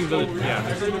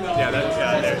 Yeah,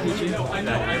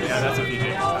 that's a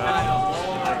Pichu.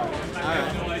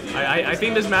 I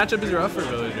think this matchup is rough for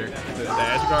Villager. The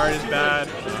edge guard is bad.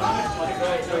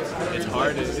 It's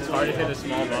hard to hit a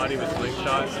small body with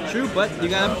slingshots. True, but you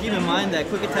gotta keep in mind that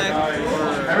quick attack or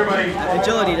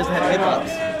agility doesn't have hitbox.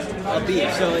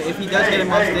 So if he does get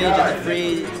him off stage at the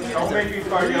free,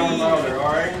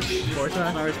 forward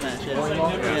smash,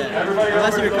 yeah.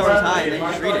 Unless he recovers high, then you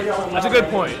just read it. That's a good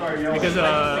point because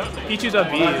Pichu's up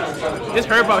B. His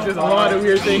hurt box does a lot of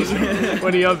weird things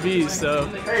when he up B. So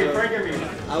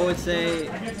I would say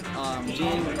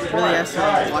Gene really has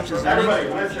to watch his zoning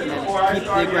and keep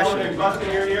the aggression.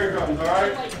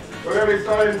 We're going to be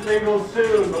starting singles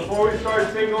soon. Before we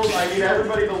start singles, I need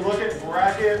everybody to look at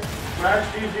bracket, Smash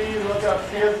TV, look up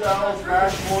CSL,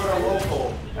 Smash Board, or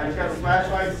Local, and it's got a Smash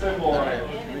Line symbol on it.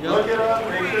 Look it up,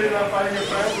 make sure you're not fighting your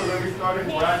friends. We're going to be starting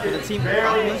bracket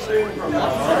very soon from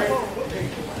now, alright?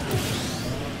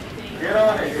 Get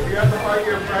on it. If you have to fight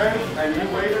your friends and you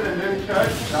waited and didn't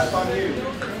touch, that's on you.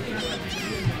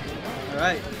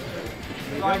 Alright.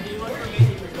 Alright,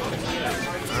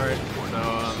 so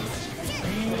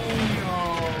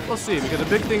we'll see, because the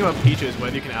big thing about Pichu is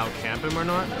whether you can out-camp him or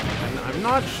not. And I'm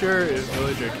not sure if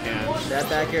Villager can. That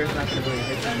back air is not going to really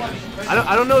hit him.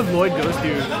 I don't know if Lloyd goes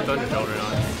through Thunderbolt or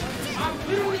not.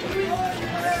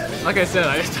 Like I said,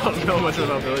 I just don't know much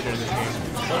about Villager in this game.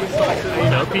 You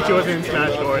know, Pichu wasn't in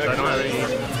Smash Bros, so I don't have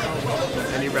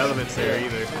any relevance there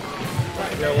either.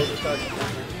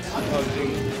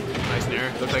 Nice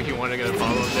nair. Looks like he wanted to get a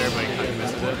follow-up there, but he kind of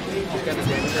misses it. He's got the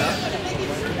damage up.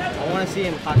 I want to see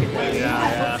him pocket that.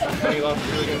 Yeah.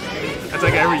 That's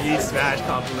like every Yeet Smash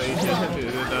compilation.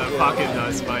 The pocket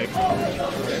spike.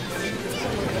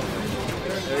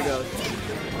 There he goes.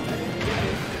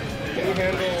 Can you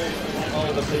handle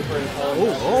all the paper and color?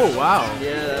 Oh, wow.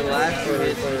 Yeah, that last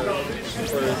hit.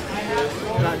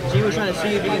 G was trying to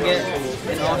see if he can get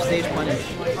an off-stage punish.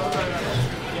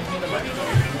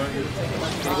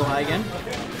 Can he go high again?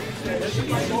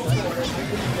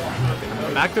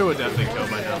 Back throw would definitely kill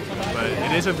by now, but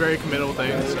it is a very committable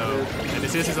thing. So, and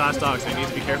this is his last dog, so he needs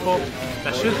to be careful.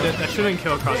 That shouldn't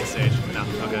kill across the stage. No,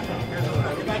 okay.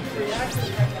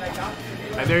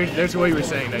 And there's what you were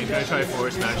saying, that he's gonna try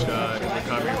forward smash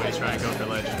recovery when he's trying to go for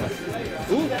ledge.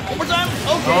 Ooh, one more time.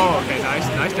 Okay. Oh, okay,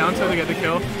 nice down tilt to get the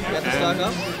kill. Got the stock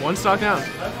up. One stock down.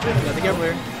 Got the careful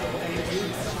here.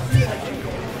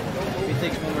 He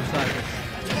takes one more stock.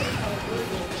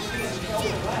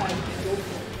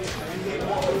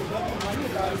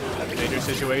 dangerous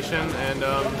situation, and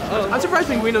I'm surprised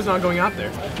Pinguino's not going out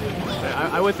there.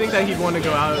 I would think that he'd want to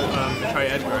go out and try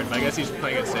edge guard, but I guess he's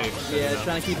playing it safe. Yeah,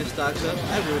 trying to keep his stocks up.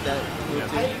 I agree with that move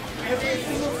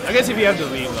too. I guess if you have the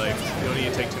lead, like, you don't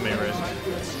need to take too many risks.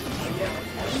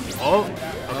 Oh,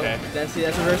 okay. That's a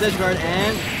reverse edge guard,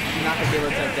 and he's not gonna be able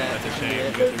to take that. That's a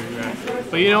shame.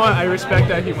 But you know what? I respect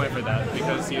that he went for that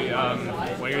because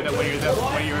when you're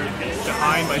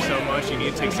behind by so much, you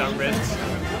need to take some risks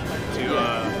to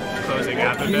close the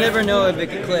gap a bit. You never know if it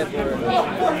could clip or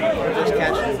just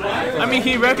catch it. I mean,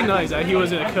 he recognized that he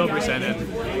was at a kill percent, and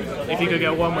if he could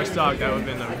get one more stock, that would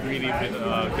have been a really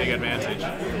big advantage.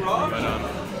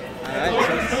 But Alright,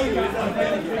 so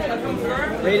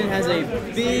Raiden has a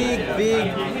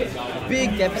big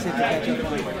deficit to catch up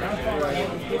on.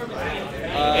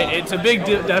 it's a big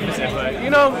deficit, but you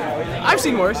know, I've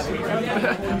seen worse.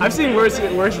 I've seen worse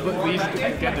leads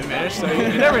get diminished, so you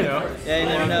never know. Yeah, you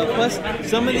never know. Plus,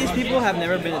 some of these people have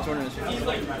never been to tournaments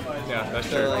before. Yeah, that's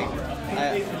So true. like,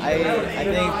 I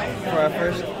think for our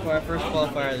first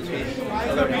qualifier this week,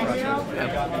 a learning process.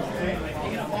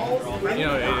 You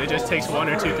know, it just takes 1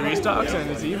 or 2 3 stocks and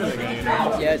it's even again. You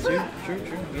know? Yeah, true.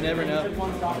 You never know.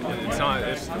 It's not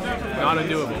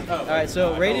undoable. All right,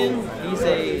 so Raiden, he's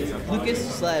a Lucas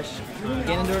 /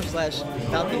 Ganondorf /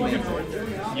 Falcon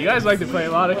man. You guys like to play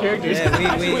a lot of characters.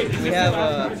 Yeah, we have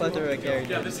a plethora of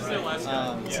characters.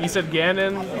 You said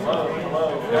Ganon.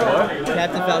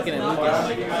 Captain Falcon and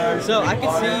Lucas. So I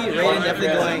could see Raiden definitely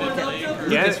going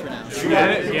Lucas for now.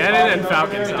 Ganon and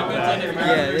Falcon sound bad.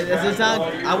 Yeah, it's not.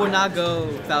 I would not go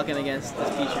Falcon against this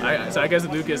feature. So I guess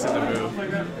Lucas is the move.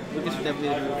 Lucas would definitely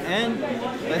do. And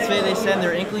let's say they send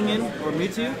their Inkling in or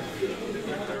Mewtwo.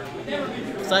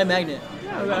 Side Magnet.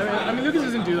 I mean, Lucas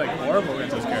doesn't do like horrible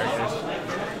against those characters.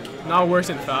 Not worse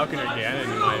than Falcon or Ganon,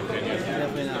 in my opinion.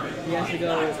 Definitely not. He has to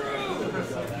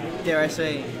go. Dare I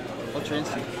say, Ultra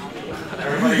Instinct.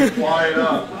 Everybody quiet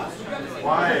up.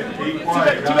 Quiet, be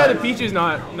quiet. Too bad the Peach is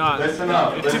not. Listen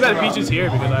up. It's too bad the Peach is here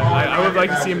because I would like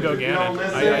to see him go Ganon.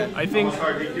 I think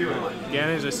Start DQing.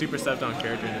 Ganon is a super stepped on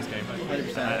character in this game.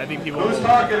 100%. I think people Who's will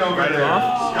talking over write him there?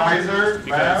 off Skyzer,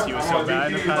 because he was so bad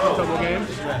in the past couple games.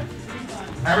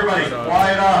 Everybody,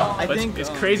 quiet up. I But think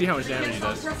it's crazy how much damage he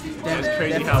does. It's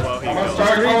crazy how well he I'm gonna goes.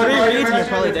 start calling three my reads and you're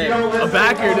probably if you dead. don't listen A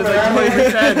backer does to like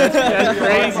 20%. That's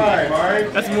crazy. Time, all right?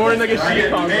 That's more than like a I sheep get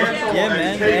combo. mantle Yeah,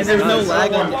 man. take And there's no someone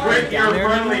lag on Quit your down there.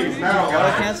 friendlies now, Auto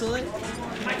guys. cancel it.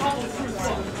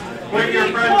 Quit your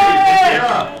friendlies. Get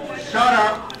up. Shut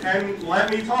up and let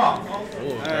me talk.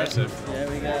 Oh, aggressive. Yeah,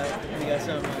 we got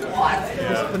some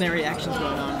disciplinary actions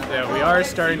going on. Yeah, we are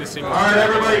starting to see more. All right,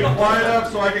 everybody, quiet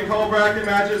up so I can call bracket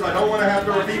matches. I don't want to have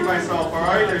to repeat myself, all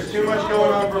right? There's too much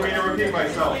going on for me to repeat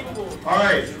myself. All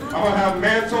right, I'm going to have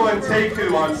Mantle and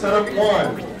Teiku on setup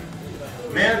 1.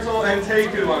 Mantle and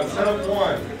Teiku on setup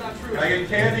 1. I get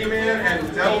Candyman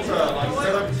and Delta on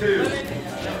setup 2.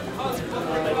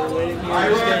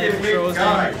 Ira is weak,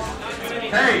 guys.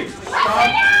 Hey,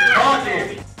 stop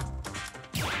talking.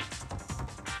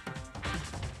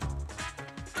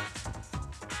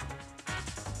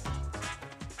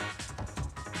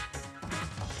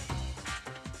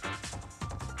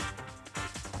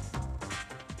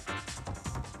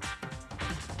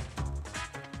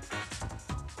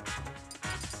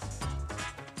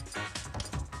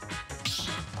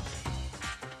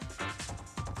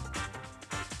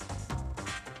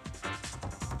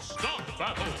 Stop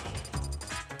battle.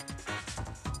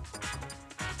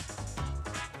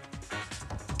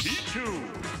 P2.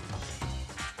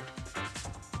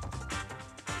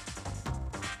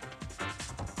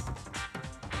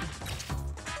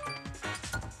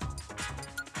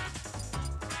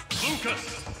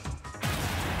 Lucas.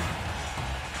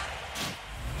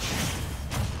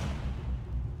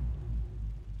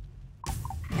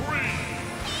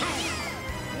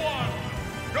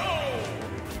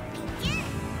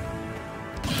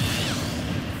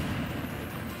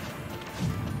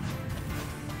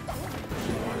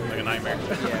 Like a nightmare.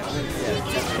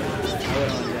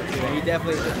 He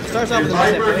definitely starts off with a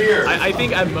Viper mindset. here. I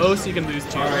think at most you can lose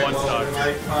 2 All right, 1 well,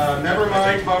 stocks. never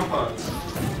mind bump ups.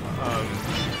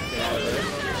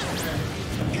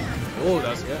 Oh,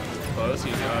 that's close.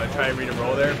 He's trying to read a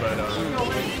roll there, but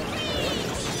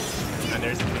and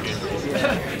there's the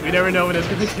game. We never know when it's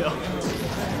gonna kill.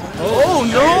 Oh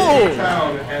no!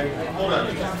 T-Town and hold on.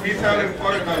 T-Town and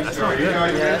Fart Dumpster. You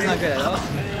guys Yeah, that's busy? not good at all.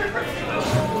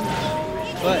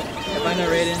 But if I know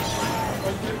Raiden,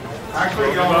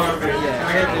 Actually, y'all are busy. yeah, I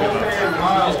got Hope and he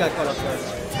Miles. just got caught off guard.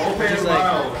 Hope and Just like,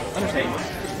 Miles. understandable.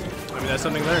 I mean, that's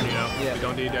something learned, you know? Yeah. We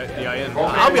don't do DIN.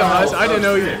 I'll be honest, I didn't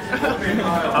know either.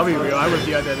 I'll be real, I would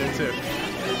DI that in too.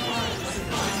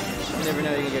 You never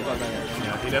know you can get caught by that.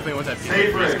 Yeah, he definitely wants that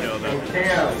Favorite skill though. and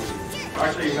Cam.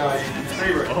 Actually, no,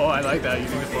 favorite. Oh, I like that.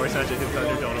 Using the force smash to hit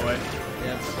Thunder Tone away.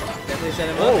 Yep. Definitely set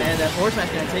him up, and that force smash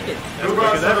gonna take it. That's Who quick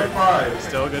got as ever. 7-5?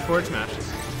 Still a good forward smash.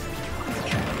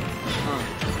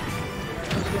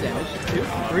 Damage. 2,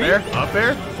 3. Up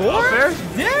air? 4? Up air?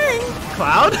 Dang!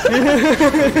 Cloud?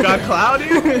 Got Cloud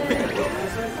here? You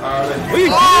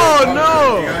Oh guys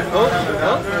no! don't have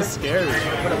enough? That's scary.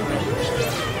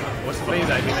 What's funny is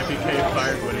I think that PK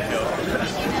Fire would have killed.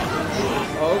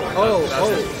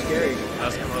 Scary.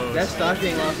 That's close. That stock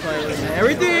being lost by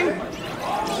everything!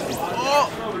 Oh!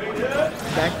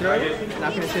 Back throw.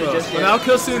 Not gonna shoot it just Well, yet. now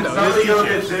kill soon though. Somebody He'll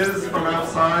go teach get you. Diz from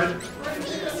outside.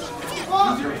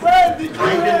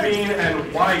 Frankenbean and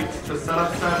White to set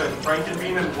up 7.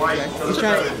 Frankenbean and White to set He's up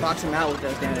trying to 7. box him out with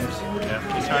those damage. Yeah,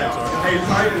 he's trying to absorb. Hey,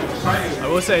 Titan. I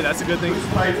will say that's a good thing.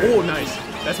 Oh, nice.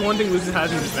 That's one thing Lucas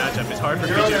has in this matchup. It's hard for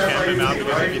PJ to camp him out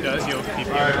because if he does, he'll keep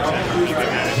the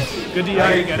advantage. Good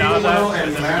DI to get out of that. And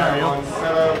And then Matt Mario. on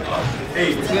setup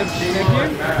 8. Is he gonna check here?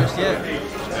 Just yet.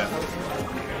 Yeah.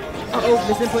 Uh-oh,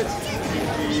 misinputs.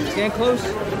 He's getting close.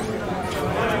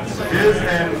 Diz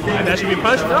and King And that should be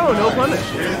punished. No, no punish.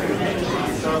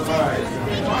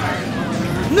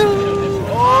 No!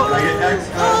 I get X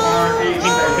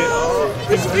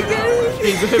It's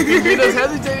spaghetti! Vito's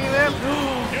hesitating there.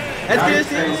 That's good to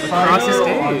see. Across the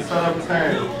stage. on setup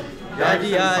 10. Bad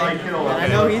DI. I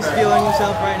know he's feeling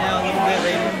himself right now a little bit,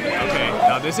 Raiden. Okay,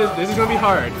 now this is going to be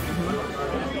hard.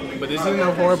 But this isn't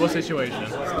a horrible situation.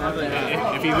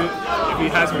 If he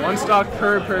has one stock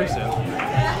per person,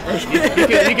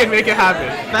 he can make it happen.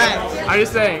 Facts. I'm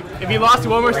just saying, if he lost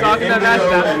one more stock in that match,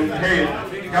 Hey,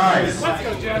 guys,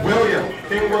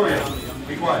 King William,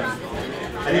 be quiet.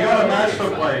 And you got a match to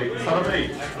play, set up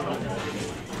 8.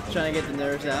 Trying to get the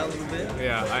nerves out a little bit.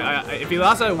 yeah, if he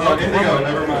lost that Oh, one, Indigo,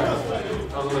 never mind.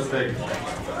 That was a mistake.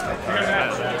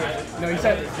 no, he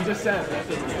just said.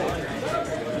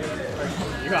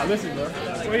 You gotta listen, bro.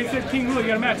 Wait, he said King Wu, you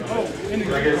got a match. Oh,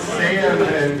 Indigo. I get Sam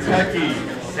and Techie.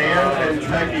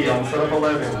 On setup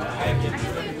 11.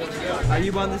 Are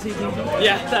you on the C team?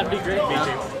 Yeah, that'd be great. B team.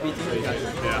 I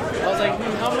was like,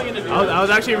 how am I gonna do I was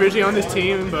actually originally on this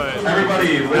team, but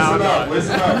Everybody, listen No, no. up.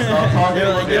 Stop talking. You're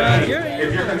like,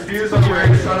 If you're confused on where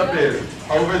your setup is,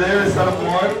 over there is setup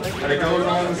 1, and it goes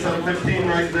on to setup 15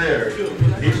 right there.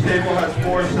 Each table has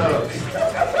 4 setups.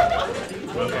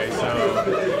 okay, so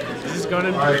this is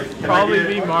gonna Alright, can I probably get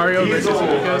be Mario versus Diesel?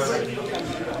 Lucas.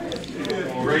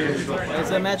 It's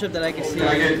a matchup that I can see. Can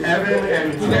I get Evan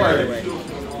and Either Tarek? way.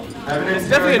 It's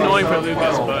definitely annoying for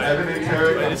Lucas, Evan and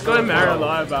Tarek but it's going to matter a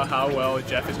lot about how well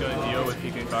Jeff is going to deal with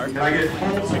PK Car. Can I get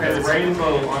Colts and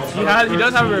Rainbow on He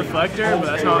does have a reflector, but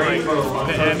that's not like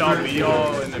the end-all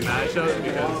be-all in the matchup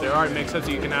because there are mix-ups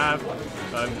you can have.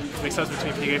 Mix-ups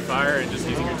between PK Fire and just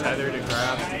using your tether to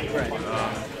grab.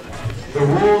 The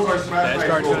rules are Smash Edge Bros.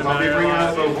 guard's rules. gonna I'll be matter a bringing lot.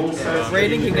 up the rule sets.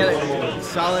 Raiden can get a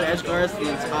solid edge guards the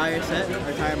entire set, or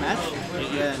entire match.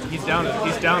 Yeah. He's down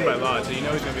by a lot, so you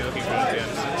know he's going to be looking for those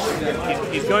gems.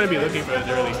 He's going to be looking for those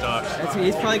early stocks.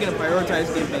 He's probably going to prioritize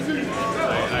giving edge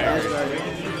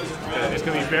guard. It's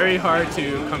going to be very hard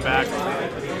to come back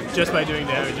just by doing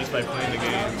damage, just by playing the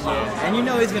game. So, And you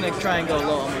know he's going to try and go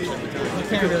low almost every time. He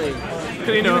can't really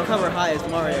recover high as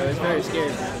Mario. It's very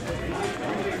scary.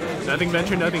 nothing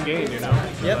venture, nothing gain. You know.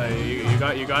 Yep.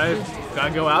 Like, you gotta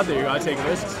go out there. You gotta take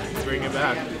risks, bring it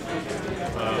back.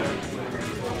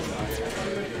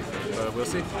 But we'll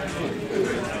see.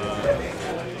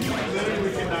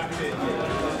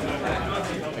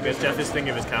 I guess Jeff is thinking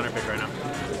of his counter pick right now.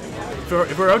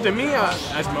 If we're up to me,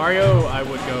 as Mario, I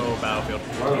would go Battlefield.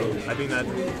 I think that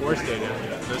or Stadium.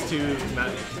 Those two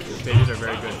stages are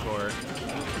very good for.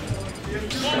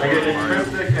 I get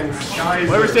Cryptic and Skyzer.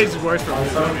 Whatever stage is worse for on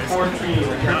setup Lucas. 14.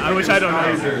 I wish I don't know.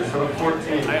 Skyzer, setup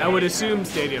 14. I would assume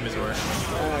Stadium is worse.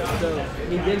 Alright, so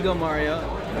he did go Mario.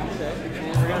 Like you said.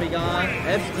 And we're going to be gone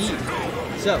FD.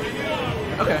 So,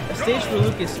 Okay. a stage for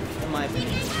Lucas, in my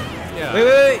opinion. Yeah.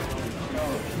 Wait.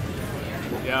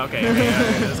 Yeah. Okay.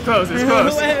 Yeah, it's close. It's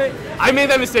close. Wait. I made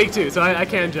that mistake too, so I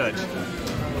can't judge.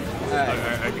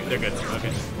 Alright, Okay, they're good.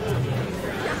 Okay.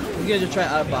 you guys just try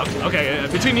out of box. Okay.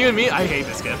 Between you and me, I hate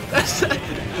this skin.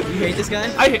 You hate this guy?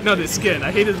 I hate this skin.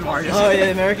 I hate this Mario. Oh, yeah,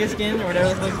 the American skin or whatever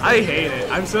it's called. I hate it.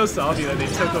 I'm so salty that they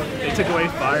took away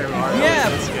Fire Mario. Yeah,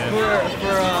 with this skin.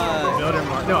 for Builder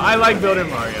Mario. No, I like Builder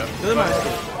Mario. Builder Mario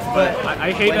skin. But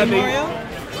I hate that Wedding they. Mario?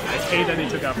 I hate that they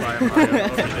took out Fire Mario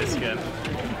over this skin.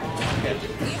 Okay.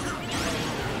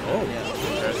 Oh,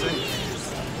 Yeah. interesting.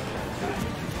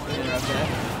 Interrupt that.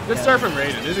 Good start from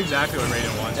Raiden. This is exactly what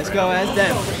Raiden wants. Let's right go now. as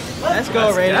Dev. Let's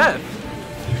go, That's Raiden. death.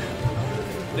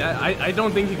 I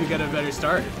don't think he could get a better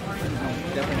start.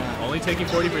 Definitely not. Only taking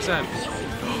 40%.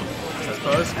 That's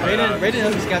close. Raiden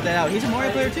doesn't scout that out. He's a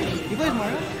Mario player too. He plays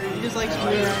Mario. He just likes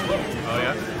moving around. Oh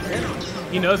yeah?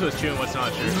 Yeah. He knows what's true and what's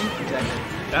not true.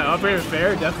 Exactly. That operator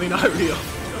fair, definitely not real.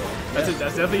 That's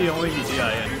definitely the only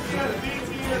VGI in.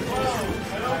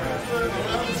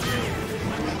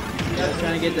 Yeah,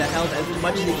 trying to get the health as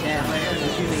much as he can.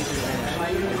 Just using his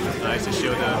advantage. Nice to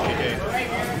shield the PK.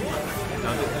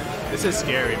 Now, this is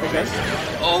scary because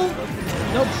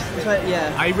Nope. But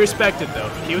yeah. I respect it though.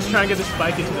 He was trying to get the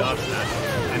spike into the up smash.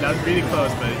 And that was really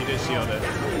close, but he did shield it.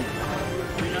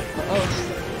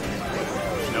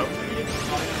 Nope.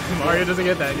 Mario doesn't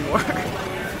get that anymore.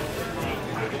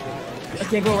 I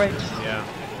can't go right. Yeah.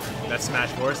 That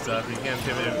Smash 4 stuff, you can't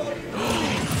pivot it.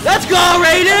 Let's go,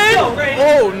 Raiden!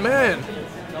 Oh man!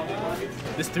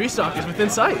 This 3-stock is within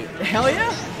sight. Hell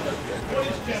yeah!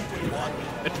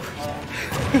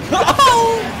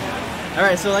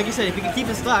 Alright, so like you said, if you can keep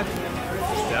it stock.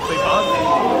 Definitely possible.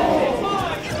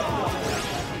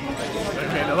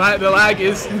 Okay, the lag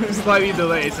is slightly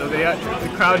delayed, so the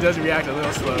crowd does react a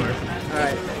little slower.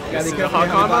 Alright, gotta be The careful hot how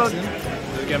you combo box in.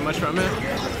 doesn't get much from it.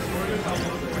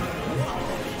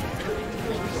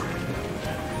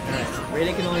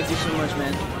 Raiden can only do so much,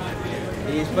 man.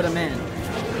 He's but a man.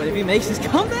 But if he makes his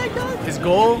comeback, dog, His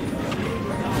goal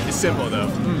is simple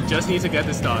though. Just needs to get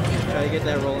the stock. try to get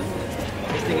that rolling.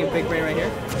 He's thinking big brain right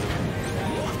here.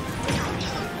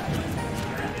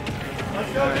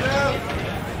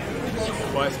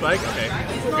 What, spike? Okay.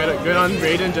 Good on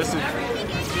Raiden just to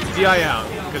DI out,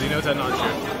 because he knows that's not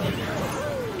true.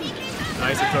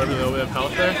 Nice, absorb a little bit of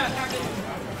health there.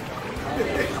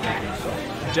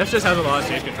 Jeff just has a lot of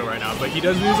stage control right now, but he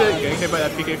does lose it, getting hit by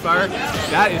that PK fire.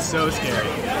 That is so scary.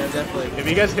 Yeah, definitely. If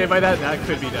he gets hit by that, that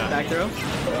could be done. Back throw.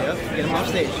 Yep, get him off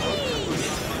stage.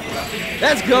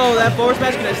 Let's go! That forward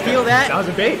smash gonna steal that. That was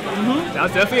a bait. That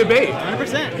was definitely a bait.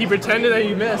 100%. He pretended that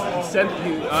he missed,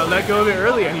 he let go of it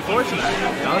early, and he forced it.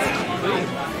 That was clean.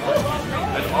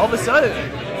 And all of a sudden,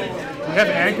 we have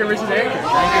Anchor versus Anchor.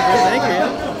 Anchor versus Anchor,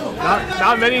 yeah.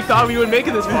 Not many thought we would make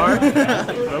it this far,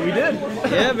 but we did.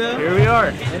 Yeah, bro. Here we are.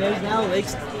 And there's now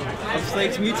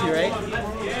Slake's Mewtwo, right?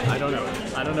 I don't know.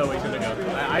 I don't know where he's gonna go.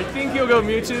 I think he'll go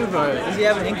Mewtwo, but Does he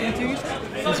have an inkling too?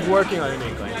 he's working on an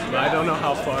inkling. But I don't know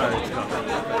how far it's gone.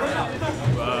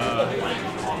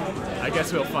 I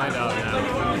guess we'll find out now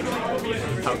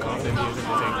how confident he is in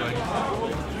his inkling.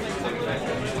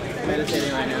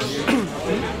 Meditating right now, dude.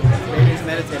 Raiden's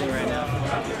meditating right now.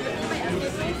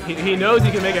 He knows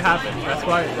he can make it happen. That's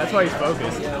why he's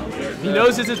focused. He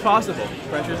knows this is possible.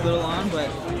 Pressure's a little on, but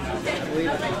I believe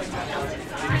it.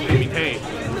 I mean, hey,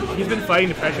 he's been fighting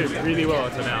the pressure really well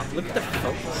until now. Look at the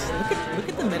focus. Look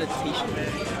at the meditation.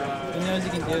 He knows he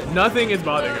can do it. Nothing is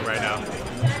bothering him right now.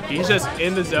 He's just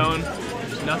in the zone.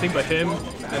 There's nothing but him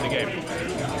and the game.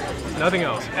 Nothing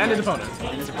else. And his opponent.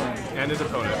 And his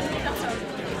opponent.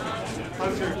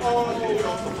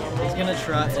 He's gonna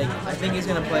try. Like, I think he's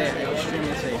gonna play it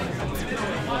extremely safe.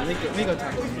 Let me go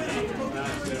talk to him.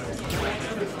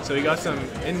 So we got some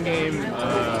in-game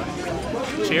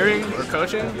cheering or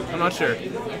coaching. I'm not sure.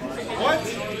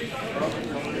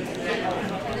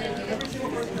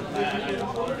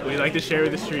 Would you like to share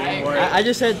with the stream more? I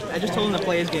just told him to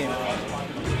play his game.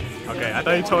 Okay, I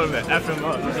thought you told him to F him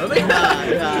up or something.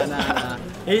 Nah.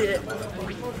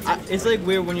 It's like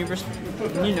weird when you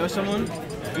know someone,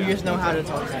 you just know how to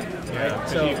talk to him. Yeah,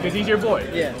 So- because he's your boy.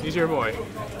 Yeah. He's your boy.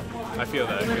 I feel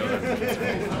that.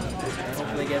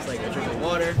 Hopefully he gets like a drink of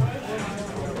water,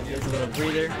 gets a little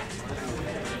breather.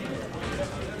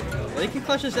 Well, he can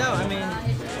clutch this out. I mean,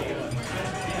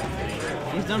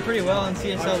 he's done pretty well in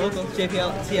CSL local,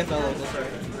 CFL local, sorry.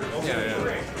 Yeah.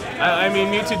 I mean,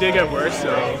 Mewtwo did get worse,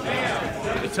 so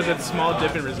it took a small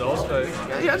dip in results, but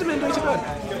he hasn't been doing too good.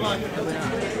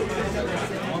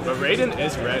 But Raiden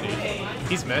is ready.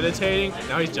 He's meditating.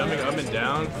 Now he's jumping up and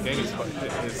down, getting he's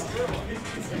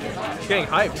getting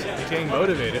hyped. He's getting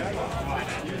motivated.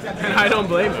 And I don't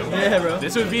blame him. Yeah, bro.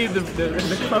 This would be the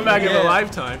comeback of a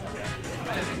lifetime.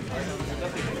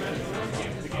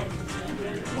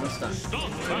 One stop.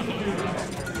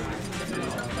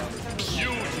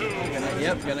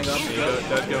 Yep, gonna go up the go.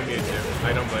 Let's go Mewtwo.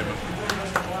 I don't blame him.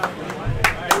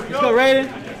 Let's go, Raiden.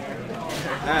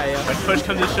 Alright, yeah. When push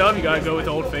comes to shove, you gotta go with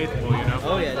the old faithful, you know?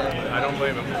 Oh, yeah, definitely. I don't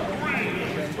blame him.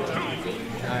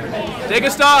 Alright. Take a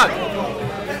stock!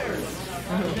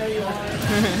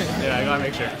 Yeah, I gotta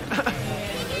make sure.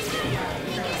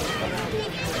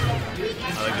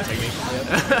 I like the technique.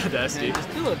 That's deep. Just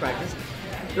do a little practice.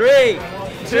 3,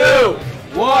 2,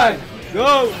 1,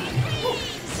 go!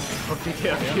 Oh,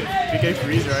 PK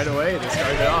freeze right away to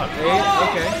start it off.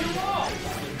 Okay.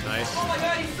 Nice.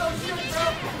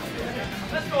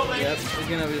 Yep, he's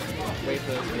gonna just wait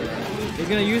for this. He's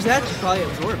gonna use that to probably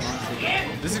absorb, honestly.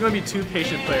 This is going to be two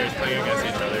patient players playing against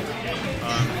each other.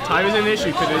 Time is an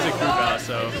issue because it is a group out,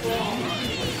 so...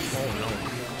 Oh no.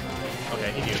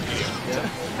 Okay, he knew. Yeah.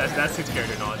 That's his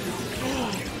character knowledge.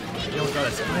 Yo,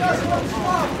 God, that's nice.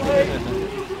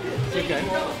 Okay.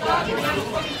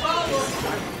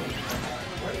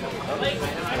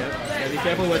 Yeah, be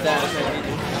careful with that.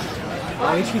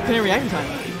 Oh, he couldn't react in time.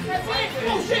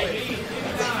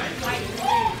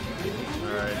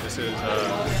 Alright, this is...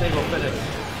 Single finish.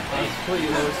 Completely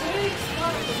loose.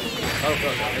 Oh,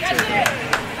 that's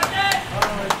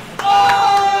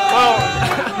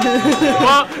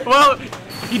it. Well,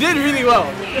 he did really well.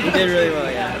 He did really well,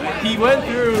 yeah. He went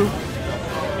through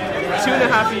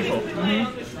 2.5 people.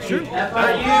 Sure.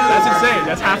 That's insane.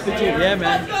 That's half the team. Yeah,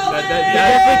 man. He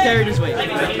definitely carried his weight.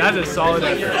 That's a solid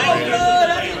effort.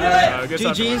 Good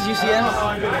stuff. GG's, UCF.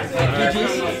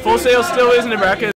 GG's. Full Sail still is in the bracket.